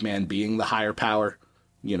Vince McMahon being the higher power,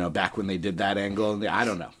 you know, back when they did that angle. I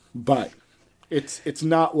don't know. But it's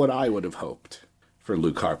not what I would have hoped for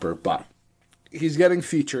Luke Harper, but he's getting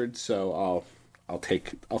featured, so I'll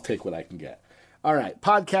take what I can get. All right,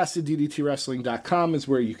 podcast at ddtwrestling.com is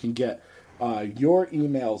where you can get your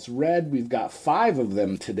emails read. We've got 5 of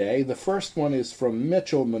them today. The first one is from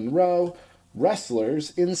Mitchell Monroe,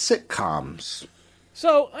 Wrestlers in Sitcoms.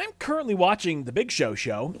 So, I'm currently watching The Big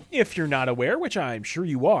Show. If you're not aware, which I'm sure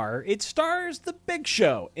you are, it stars The Big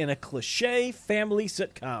Show in a cliché family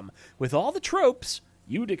sitcom with all the tropes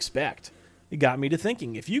you'd expect. It got me to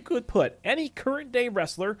thinking, if you could put any current-day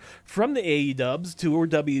wrestler from the AEWs or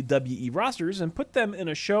WWE rosters and put them in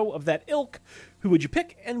a show of that ilk, who would you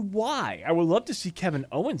pick and why? I would love to see Kevin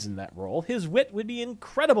Owens in that role. His wit would be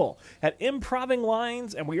incredible at improving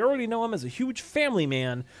lines, and we already know him as a huge family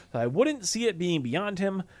man, so I wouldn't see it being beyond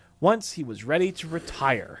him once he was ready to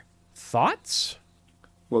retire. Thoughts?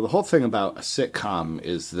 Well, the whole thing about a sitcom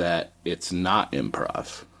is that it's not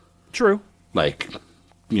improv. True. Like,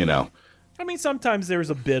 you know... I mean, sometimes there's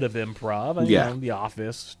a bit of improv. You know, The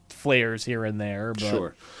Office, flares here and there. But...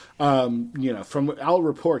 Sure. You know, from all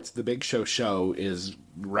reports, the Big Show is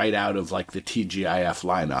right out of, like, the TGIF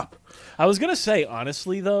lineup. I was going to say,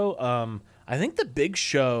 honestly, though, I think the Big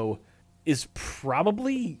Show is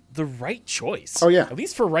probably the right choice. Oh, yeah. At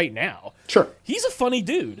least for right now. Sure. He's a funny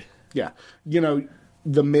dude. Yeah. You know,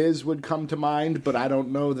 The Miz would come to mind, but I don't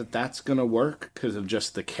know that that's going to work because of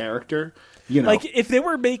just the character. You know, like, if they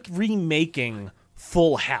were remaking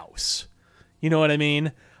Full House, you know what I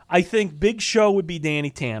mean? I think Big Show would be Danny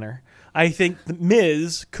Tanner. I think The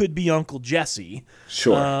Miz could be Uncle Jesse.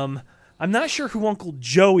 Sure. I'm not sure who Uncle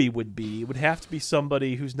Joey would be. It would have to be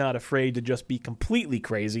somebody who's not afraid to just be completely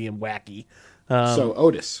crazy and wacky. So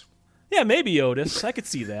Otis. Yeah, maybe Otis. I could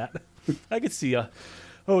see that. I could see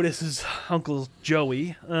Otis as Uncle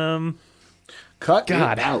Joey. Cut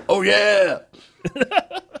God. it out. Oh, yeah.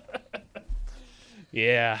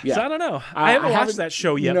 Yeah. So I don't know. I haven't watched that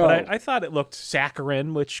show yet, but I thought it looked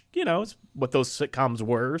saccharine, which, you know, is what those sitcoms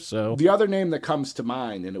were. So the other name that comes to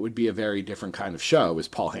mind, and it would be a very different kind of show, is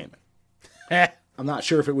Paul Heyman. I'm not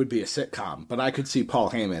sure if it would be a sitcom, but I could see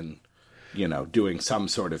Paul Heyman, you know, doing some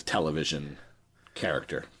sort of television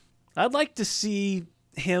character. I'd like to see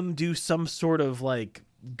him do some sort of, like,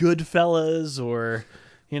 Goodfellas or,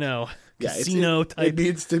 you know, casino type. It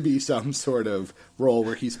needs to be some sort of role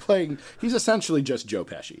where he's playing. He's essentially just Joe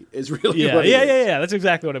Pesci. Is really what it is. Yeah. That's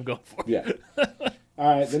exactly what I'm going for. Yeah.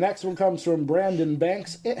 All right. The next one comes from Brandon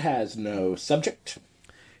Banks. It has no subject.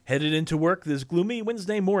 Headed into work this gloomy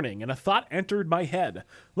Wednesday morning, and a thought entered my head,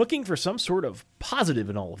 looking for some sort of positive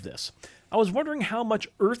in all of this. I was wondering how much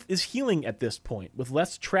Earth is healing at this point. With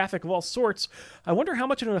less traffic of all sorts, I wonder how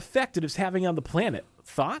much of an effect it is having on the planet.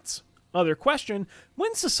 Thoughts? Other question,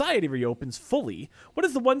 when society reopens fully, what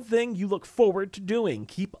is the one thing you look forward to doing?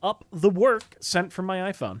 Keep up the work, sent from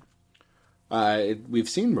my iPhone. We've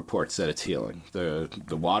seen reports that it's healing. The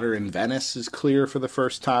water in Venice is clear for the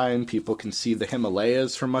first time. People can see the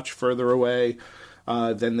Himalayas from much further away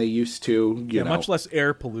than they used to. You know. Much less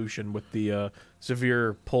air pollution with the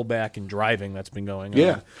severe pullback in driving that's been going on.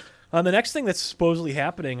 Yeah. The next thing that's supposedly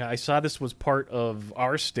happening, I saw this was part of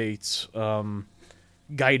our state's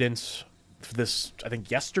guidance for this, I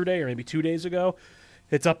think, yesterday or maybe 2 days ago.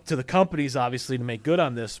 It's up to the companies, obviously, to make good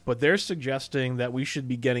on this, but they're suggesting that we should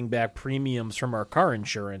be getting back premiums from our car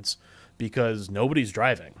insurance because nobody's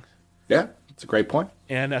driving. Yeah, it's a great point.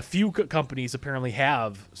 And a few companies apparently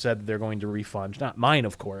have said they're going to refund. Not mine,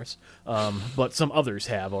 of course, but some others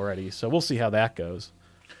have already. So we'll see how that goes.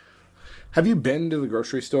 Have you been to the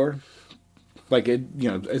grocery store? Like,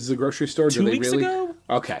 is the grocery store... 2 weeks ago?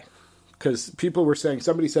 Okay. Because people were saying...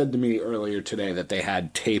 Somebody said to me earlier today that they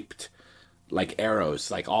had taped... like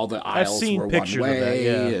arrows, like all the aisles were one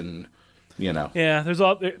way, and Yeah,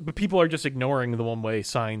 but people are just ignoring the one-way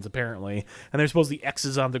signs apparently, and there's supposedly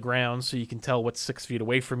X's on the ground so you can tell what's 6 feet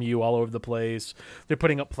away from you all over the place. They're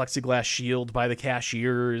putting up plexiglass shield by the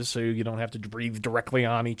cashiers so you don't have to breathe directly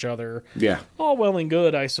on each other. Yeah, all well and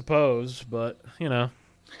good, I suppose, but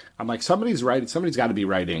I'm like, somebody's got to be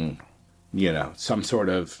writing, some sort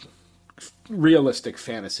of realistic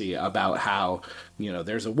fantasy about how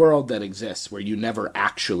there's a world that exists where you never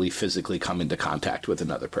actually physically come into contact with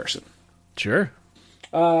another person. Sure.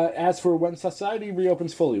 As for when society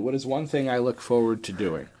reopens fully, what is one thing I look forward to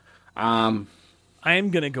doing? I'm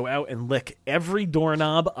gonna go out and lick every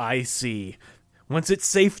doorknob I see. Once it's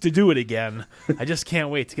safe to do it again, I just can't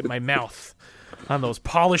wait to get my mouth on those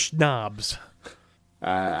polished knobs.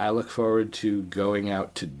 I look forward to going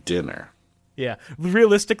out to dinner. Yeah,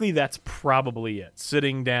 realistically, that's probably it.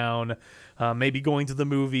 Sitting down, maybe going to the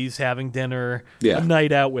movies, having dinner, a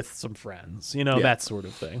night out with some friends, that sort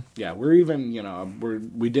of thing. Yeah, we're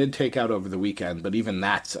even, we did take out over the weekend, but even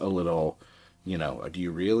that's a little, do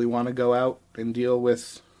you really want to go out and deal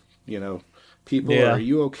with, people? Yeah. Or are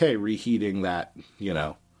you okay reheating that,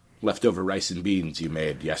 leftover rice and beans you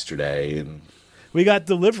made yesterday? And we got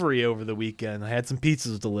delivery over the weekend. I had some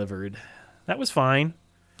pizzas delivered. That was fine.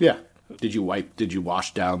 Yeah. Did you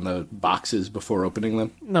wash down the boxes before opening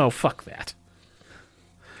them? No, fuck that.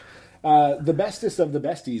 The bestest of the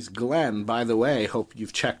besties, Glenn, by the way, hope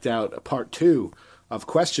you've checked out part 2 of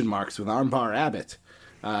Question Marks with Armbar Abbott.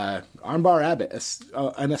 Armbar Abbott,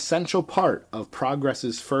 an essential part of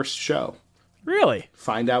Progress's first show. Really?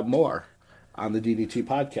 Find out more on the DDT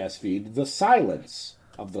podcast feed. The silence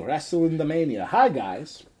of the WrestleMania. Hi,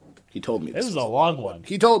 guys. He told me this was a long one.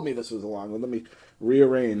 He told me this was a long one. Let me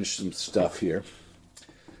rearrange some stuff here.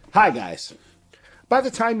 Hi, guys. By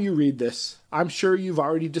the time you read this, I'm sure you've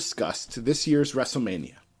already discussed this year's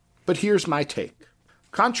WrestleMania. But here's my take.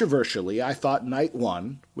 Controversially, I thought Night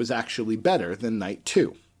 1 was actually better than Night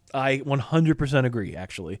 2. I 100% agree,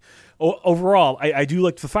 actually. Overall, I do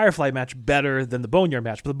like the Firefly match better than the Boneyard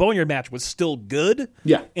match, but the Boneyard match was still good.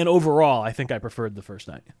 Yeah. And overall, I think I preferred the first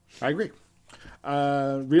night. I agree.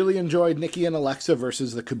 Really enjoyed Nikki and Alexa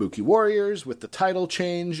versus the Kabuki Warriors with the title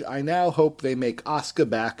change. I now hope they make Asuka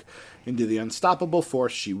back into the unstoppable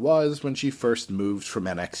force she was when she first moved from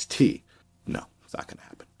NXT. No, it's not going to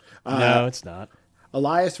happen. No, it's not.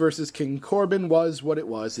 Elias versus King Corbin was what it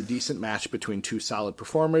was, a decent match between two solid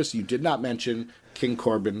performers. You did not mention King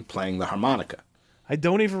Corbin playing the harmonica. I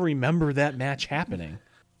don't even remember that match happening.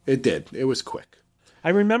 It did. It was quick. I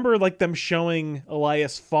remember them showing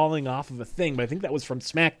Elias falling off of a thing, but I think that was from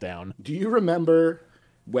SmackDown. Do you remember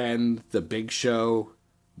when the Big Show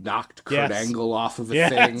knocked Kurt Angle off of a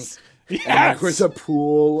thing? Yes. And there was a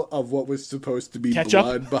pool of what was supposed to be ketchup?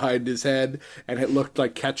 Blood behind his head, and it looked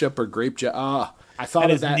like ketchup or grape juice. I thought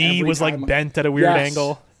and of that. His knee was bent at a weird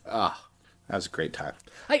angle. That was a great time.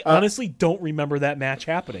 I honestly don't remember that match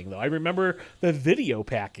happening, though. I remember the video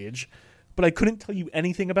package, but I couldn't tell you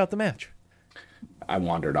anything about the match. I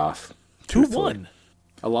wandered off. 2-1.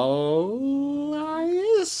 Elias?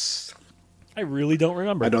 I really don't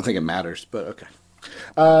remember. I don't think it matters, but okay.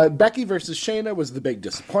 Becky versus Shayna was the big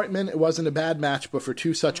disappointment. It wasn't a bad match, but for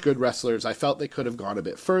two such good wrestlers, I felt they could have gone a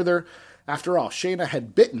bit further. After all, Shayna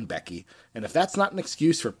had bitten Becky, and if that's not an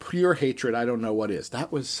excuse for pure hatred, I don't know what is. That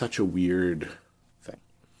was such a weird thing.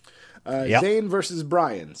 Zayn versus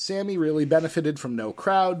Bryan. Sammy really benefited from no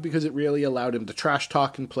crowd because it really allowed him to trash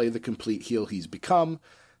talk and play the complete heel he's become.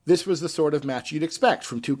 This was the sort of match you'd expect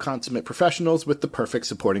from two consummate professionals with the perfect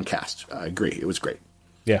supporting cast. I agree. It was great.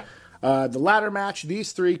 Yeah. The ladder match,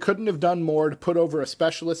 these three couldn't have done more to put over a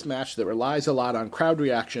specialist match that relies a lot on crowd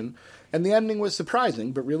reaction, and the ending was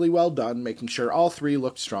surprising, but really well done, making sure all three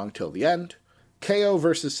looked strong till the end. KO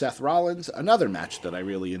versus Seth Rollins, another match that I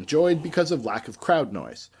really enjoyed because of lack of crowd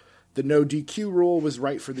noise. The no DQ rule was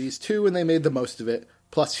right for these two, and they made the most of it,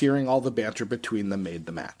 plus hearing all the banter between them made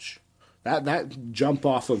the match. That jump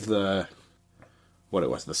off of the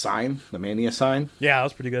sign, the Mania sign. Yeah, that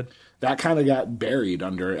was pretty good. That kind of got buried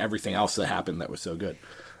under everything else that happened that was so good.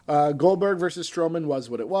 Goldberg versus Strowman was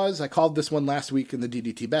what it was. I called this one last week in the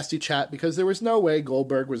DDT Bestie chat because there was no way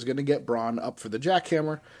Goldberg was going to get Braun up for the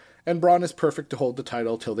jackhammer, and Braun is perfect to hold the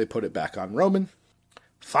title till they put it back on Roman.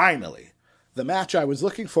 Finally, the match I was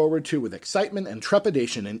looking forward to with excitement and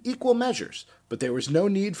trepidation in equal measures, but there was no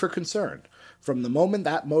need for concern. From the moment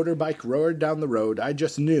that motorbike roared down the road, I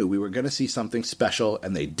just knew we were going to see something special,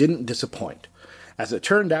 and they didn't disappoint. As it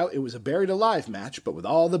turned out, it was a buried alive match, but with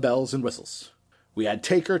all the bells and whistles. We had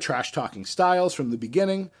Taker trash-talking Styles from the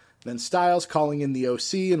beginning, then Styles calling in the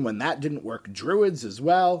OC, and when that didn't work, Druids as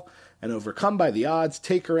well. And overcome by the odds,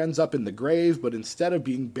 Taker ends up in the grave, but instead of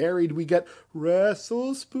being buried, we get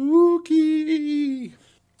Wrestle Spooky.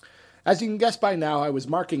 As you can guess by now, I was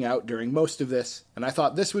marking out during most of this, and I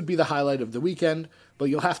thought this would be the highlight of the weekend, but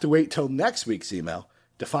you'll have to wait till next week's email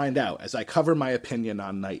to find out as I cover my opinion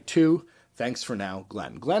on Night 2. Thanks for now,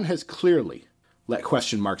 Glenn. Glenn has clearly let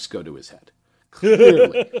question marks go to his head.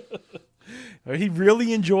 Clearly. He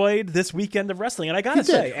really enjoyed this weekend of wrestling. And I got to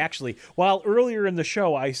say, actually, while earlier in the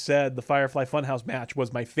show I said the Firefly Funhouse match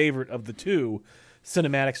was my favorite of the two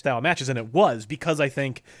cinematic style matches, and it was because I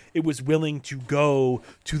think it was willing to go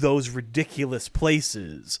to those ridiculous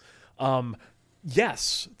places.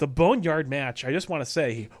 Yes, the Boneyard match, I just want to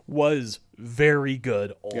say, was very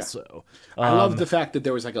good also. Yeah. I love the fact that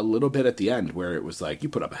there was like a little bit at the end where it was like, you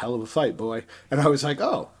put up a hell of a fight, boy. And I was like,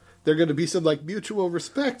 oh, there's going to be some like mutual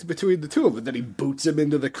respect between the two of them. Then he boots him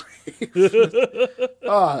into the grave.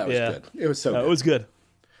 Oh, that was good. It was so good. It was good.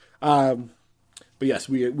 But yes,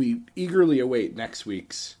 we eagerly await next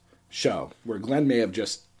week's show where Glenn may have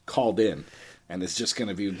just called in and it's just going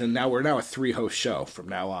to be, we're now a 3-host show from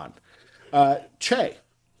now on. Che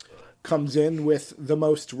comes in with the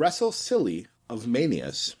most wrestle silly of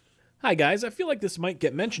manias. Hi guys, I feel like this might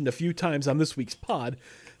get mentioned a few times on this week's pod,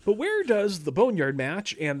 but where does the Boneyard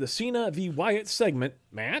match and the Cena v. Wyatt segment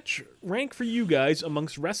match rank for you guys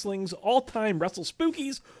amongst wrestling's all-time wrestle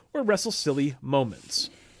spookies or wrestle silly moments?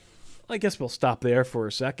 I guess we'll stop there for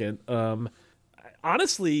a second.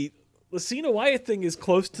 Honestly, the Cena Wyatt thing is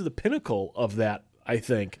close to the pinnacle of that, I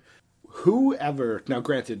think. Whoever, now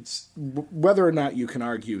granted, whether or not you can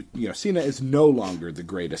argue, Cena is no longer the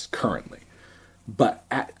greatest currently, but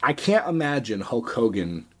I can't imagine Hulk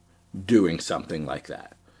Hogan doing something like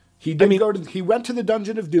that. He went to the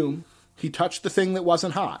Dungeon of Doom. He touched the thing that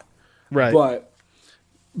wasn't hot. Right.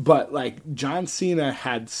 But like John Cena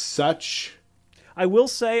had such... I will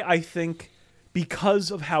say, I think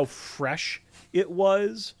because of how fresh it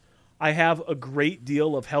was, I have a great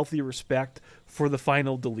deal of healthy respect for the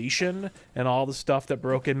final deletion and all the stuff that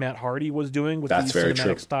Broken Matt Hardy was doing with these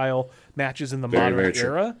cinematic style matches in the modern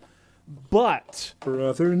era. But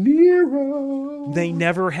Brother Nero, they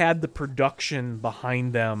never had the production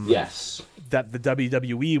behind them. Yes. That the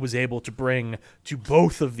WWE was able to bring to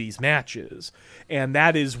both of these matches. And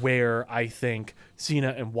that is where I think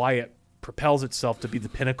Cena and Wyatt propels itself to be the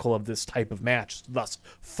pinnacle of this type of match thus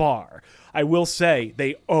far. I will say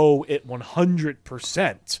they owe it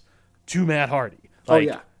 100% to Matt Hardy.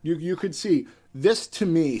 You could see this. To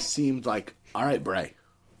me seemed like, all right, Bray,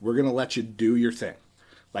 we're gonna let you do your thing.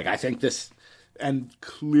 Like, I think this, and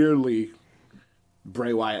clearly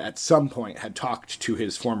Bray Wyatt at some point had talked to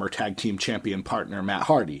his former tag team champion partner Matt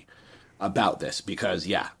Hardy about this, because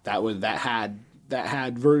that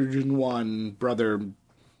had Version 1 brother,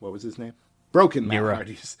 what was his name? Broken Matt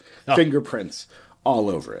Hardy's fingerprints all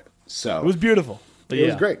over it. So it was beautiful. It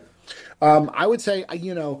was great. I would say,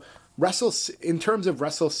 in terms of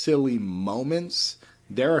wrestle silly moments,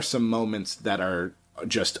 there are some moments that are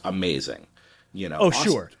just amazing.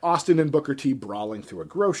 Sure. Austin and Booker T brawling through a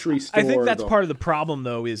grocery store. I think that's part of the problem,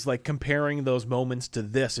 though, is like comparing those moments to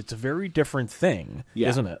this. It's a very different thing,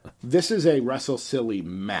 isn't it? This is a wrestle silly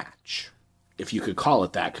match. if you could call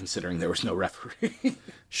it that, considering there was no referee.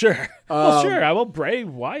 Sure. Well, sure. I will. Bray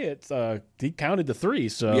Wyatt, he counted to 3.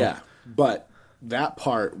 So Yeah, but that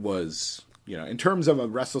part was, in terms of a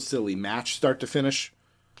Wrestle Silly match, start to finish,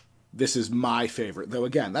 this is my favorite. Though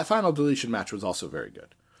again, that final deletion match was also very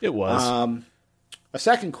good. it was. A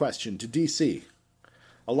second question to DC.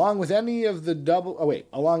 Along any of the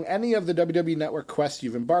WWE Network quests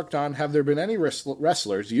you've embarked on, have there been any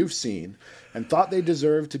wrestlers you've seen and thought they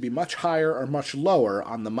deserved to be much higher or much lower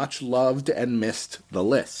on the much loved and missed the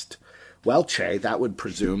list? Well, Che, that would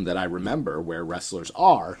presume that I remember where wrestlers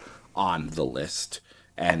are on the list,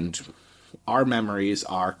 and our memories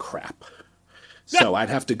are crap. So I'd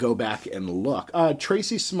have to go back and look.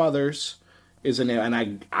 Tracy Smothers is a name,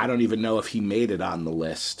 and I don't even know if he made it on the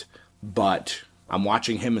list, but I'm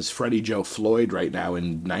watching him as Freddie Joe Floyd right now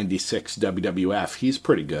in 96 WWF. He's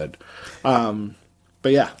pretty good. But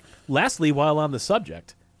yeah. Lastly, while on the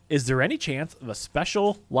subject, is there any chance of a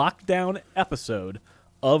special lockdown episode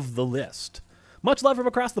of the list? Much love from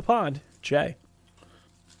across the pond, Che.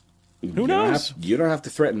 Who knows? You don't have to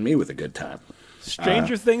threaten me with a good time.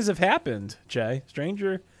 Stranger things have happened, Che.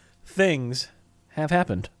 Stranger things have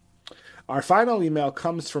happened. Our final email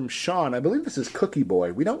comes from Sean. I believe this is Cookie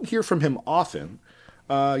Boy. We don't hear from him often.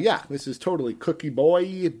 This is totally Cookie Boy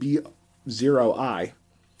B0I.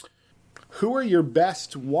 Who are your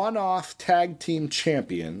best one-off tag team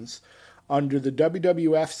champions under the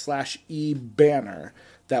WWF/E banner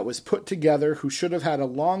that was put together who should have had a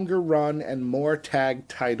longer run and more tag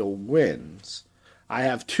title wins? I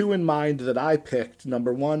have 2 in mind that I picked.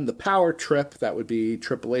 Number 1, the Power Trip. That would be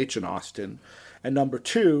Triple H and Austin. And number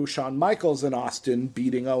 2, Shawn Michaels and Austin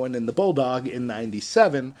beating Owen and the Bulldog in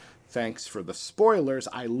 97. Thanks for the spoilers.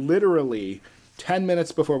 I literally, 10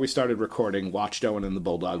 minutes before we started recording, watched Owen and the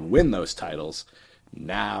Bulldog win those titles.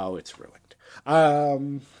 Now it's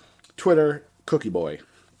ruined. Twitter, Cookie Boy,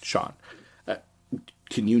 Sean.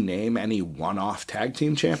 Can you name any one-off tag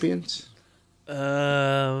team champions?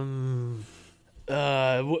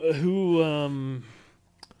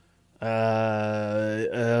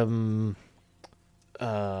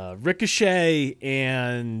 Ricochet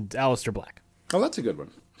and Aleister Black. Oh, that's a good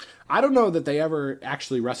one. I don't know that they ever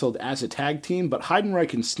actually wrestled as a tag team, but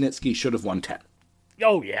Heidenreich and Snitsky should have won 10.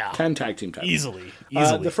 Oh, yeah. 10 tag team titles. Easily.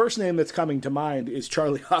 The first name that's coming to mind is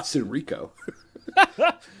Charlie Haas and Rico. They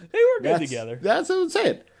were good together. That's what I'm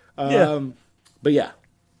saying. Yeah. But yeah,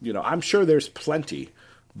 I'm sure there's plenty,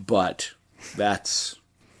 but that's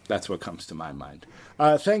what comes to my mind.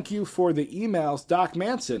 Thank you for the emails, Doc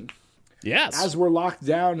Manson. Yes. As we're locked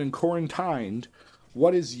down and quarantined,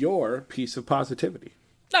 what is your piece of positivity?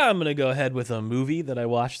 I'm going to go ahead with a movie that I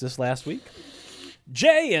watched this last week.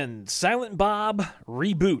 Jay and Silent Bob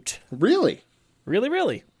Reboot. Really?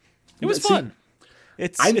 Really. It was fun.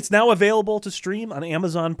 It's now available to stream on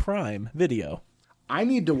Amazon Prime Video. I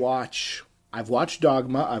need to watch. I've watched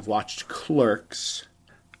Dogma. I've watched Clerks.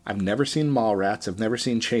 I've never seen Mallrats. I've never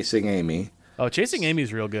seen Chasing Amy. Oh, Chasing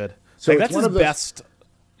Amy's real good. So that's his best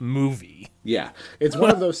movie. Yeah. It's one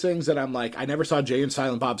of those things that I'm like, I never saw Jay and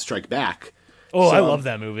Silent Bob Strike Back. Oh, I love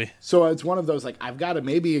that movie. So it's one of those, like, I've got to,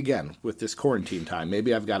 maybe again, with this quarantine time,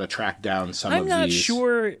 maybe I've got to track down some of these. I'm not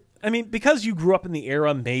sure. I mean, because you grew up in the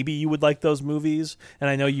era, maybe you would like those movies. And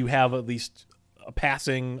I know you have at least a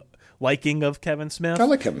passing liking of Kevin Smith. I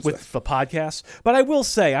like Kevin Smith. With the podcast. But I will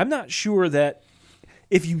say, I'm not sure that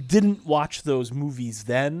if you didn't watch those movies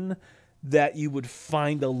then, that you would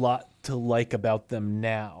find a lot to like about them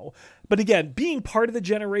now. But again, being part of the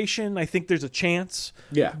generation, I think there's a chance.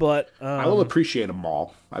 Yeah. But I will appreciate a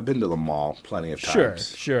mall. I've been to the mall plenty of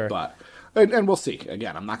times. Sure. But and we'll see.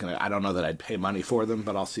 Again, I don't know that I'd pay money for them,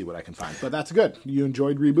 but I'll see what I can find. But that's good. You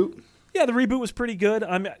enjoyed Reboot? Yeah, the reboot was pretty good.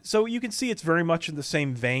 So you can see it's very much in the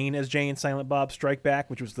same vein as Jay and Silent Bob Strike Back,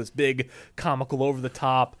 which was this big, comical,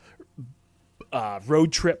 over-the-top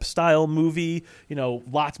road trip style movie.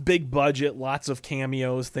 Lots big budget, lots of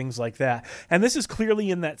cameos, things like that. And this is clearly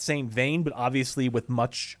in that same vein, but obviously with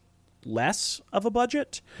much less of a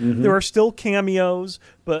budget. Mm-hmm. There are still cameos,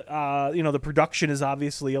 but the production is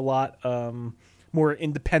obviously a lot more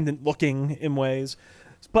independent looking in ways.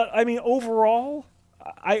 But I mean, overall,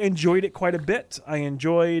 I enjoyed it quite a bit. I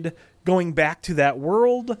enjoyed going back to that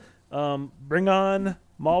world. Bring on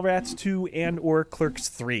Mallrats 2 and or Clerks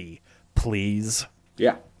 3, please.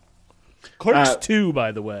 Yeah. Clerks 2,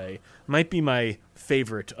 by the way, might be my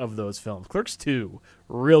favorite of those films. Clerks 2,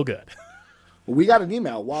 real good. We got an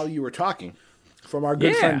email while you were talking from our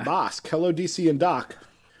good friend Bosk. Hello, DC and Doc.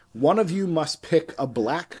 One of you must pick a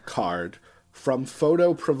black card from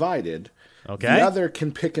photo provided. Okay. The other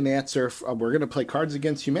can pick an answer. We're going to play Cards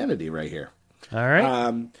Against Humanity right here. All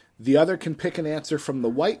right. The other can pick an answer from the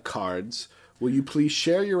white cards. Will you please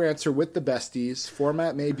share your answer with the besties?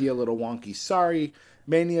 Format may be a little wonky. Sorry.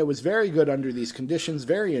 Mania was very good under these conditions.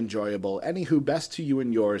 Very enjoyable. Anywho, best to you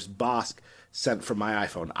and yours. Bosk, sent from my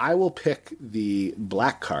iPhone. I will pick the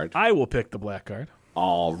black card. I will pick the black card.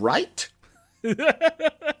 All right. All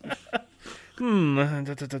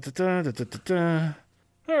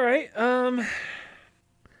right.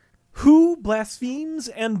 Who blasphemes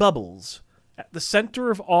and bubbles at the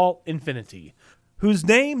center of all infinity, whose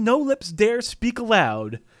name no lips dare speak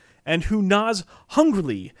aloud, and who gnaws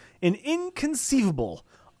hungrily in inconceivable,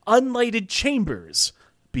 unlighted chambers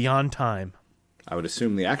beyond time? I would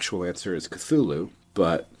assume the actual answer is Cthulhu,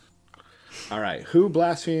 but... All right. Who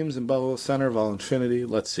blasphemes and bubbles center of all infinity?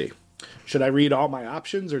 Let's see. Should I read all my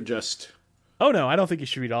options or just... Oh, no, I don't think you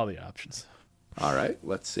should read all the options. All right.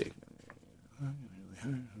 Let's see.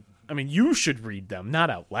 I mean, you should read them, not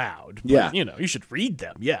out loud. But, Yeah. you should read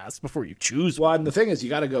them, yes, before you choose one. Well, and the thing is, you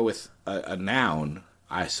got to go with a noun,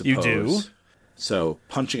 I suppose. You do? So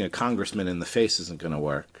punching a congressman in the face isn't going to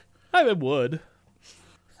work. I would.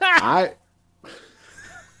 I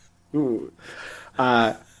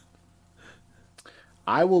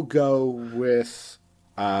will go with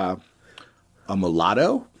a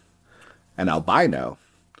mulatto, an albino,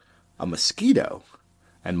 a mosquito,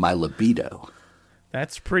 and my libido.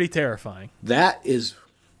 That's pretty terrifying. That is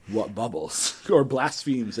what bubbles, or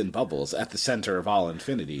blasphemes and bubbles, at the center of all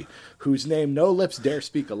infinity, whose name no lips dare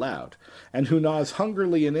speak aloud, and who gnaws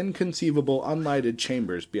hungrily in inconceivable, unlighted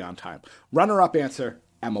chambers beyond time. Runner-up answer,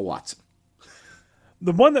 Emma Watson.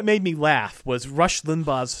 The one that made me laugh was Rush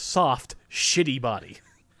Limbaugh's soft, shitty body.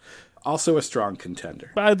 Also a strong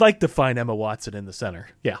contender. But I'd like to find Emma Watson in the center.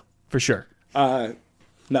 Yeah, for sure. Now,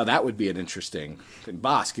 that would be an interesting thing.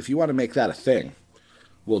 Bosk, if you want to make that a thing,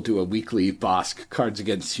 we'll do a weekly Bosk Cards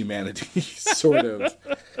Against Humanity sort of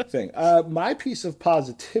thing. My piece of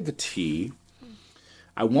positivity,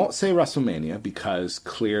 I won't say WrestleMania because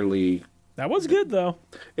clearly... That was good, though.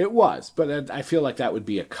 It was, but I feel like that would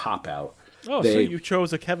be a cop-out. Oh, so you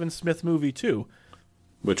chose a Kevin Smith movie, too.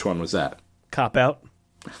 Which one was that? Cop-out.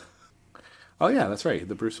 Oh, yeah, that's right.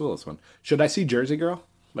 The Bruce Willis one. Should I see Jersey Girl?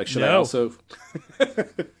 Like, should I No. also...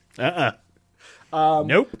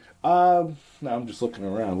 Nope. No, I'm just looking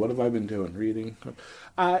around. What have I been doing? Reading?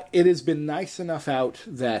 It has been nice enough out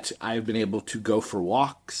that I've been able to go for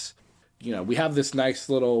walks. You know, we have this nice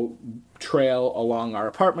little trail along our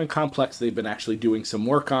apartment complex. They've been actually doing some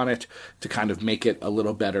work on it to kind of make it a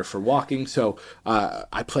little better for walking. So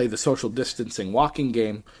I play the social distancing walking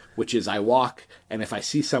game, which is I walk, and if I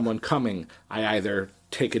see someone coming, I either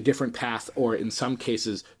take a different path or in some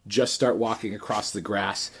cases just start walking across the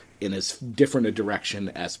grass in as different a direction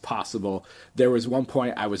as possible. There was one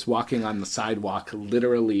point I was walking on the sidewalk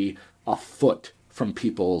literally a foot from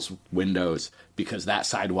people's windows because that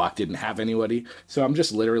sidewalk didn't have anybody. So I'm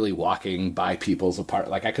just literally walking by people's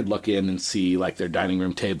apartment. Like I could look in and see like their dining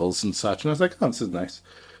room tables and such. And I was like, oh, this is nice.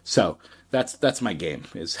 So that's my game,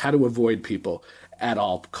 is how to avoid people at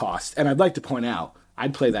all costs. And I'd like to point out,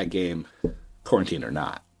 I'd play that game quarantine or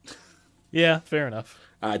not. Yeah, fair enough.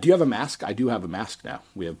 Do you have a mask? I do have a mask now.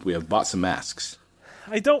 We have bought some masks.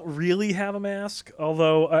 I don't really have a mask,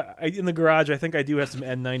 although in the garage I think I do have some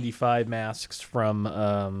N95 masks from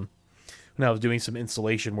when I was doing some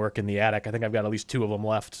insulation work in the attic. I think I've got at least 2 of them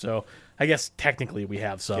left, so I guess technically we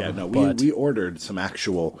have some. Yeah, no, we ordered some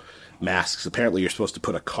actual masks. Apparently you're supposed to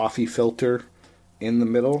put a coffee filter in the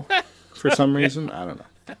middle for some reason. I don't know.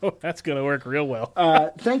 Oh, that's going to work real well.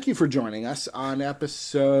 Thank you for joining us on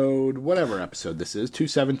episode, whatever episode this is,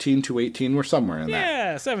 217, 218, we're somewhere in that.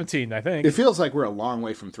 Yeah, 17, I think. It feels like we're a long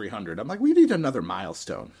way from 300. I'm like, we need another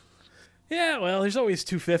milestone. Yeah, well, there's always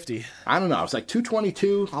 250. I don't know. It's like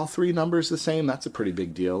 222, all 3 numbers the same. That's a pretty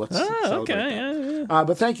big deal. Let's celebrate that. Yeah.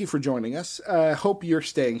 But thank you for joining us. Hope you're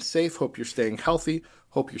staying safe. Hope you're staying healthy.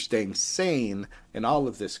 Hope you're staying sane in all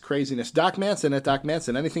of this craziness. Doc Manson at Doc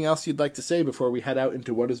Manson. Anything else you'd like to say before we head out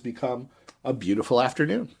into what has become a beautiful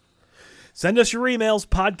afternoon? Send us your emails,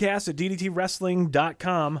 podcast at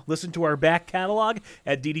ddtwrestling.com. Listen to our back catalog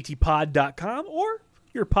at ddtpod.com or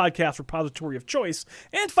your podcast repository of choice.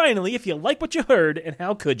 And finally, if you like what you heard, and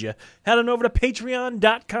how could you, head on over to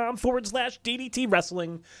patreon.com/DDT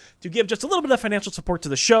Wrestling to give just a little bit of financial support to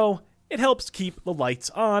the show. It helps keep the lights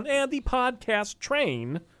on and the podcast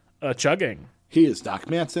train chugging. He is Doc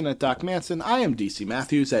Manson at Doc Manson. I am DC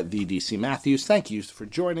Matthews at the DC Matthews. Thank you for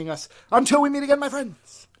joining us. Until we meet again, my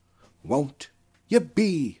friends, won't you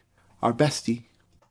be our bestie?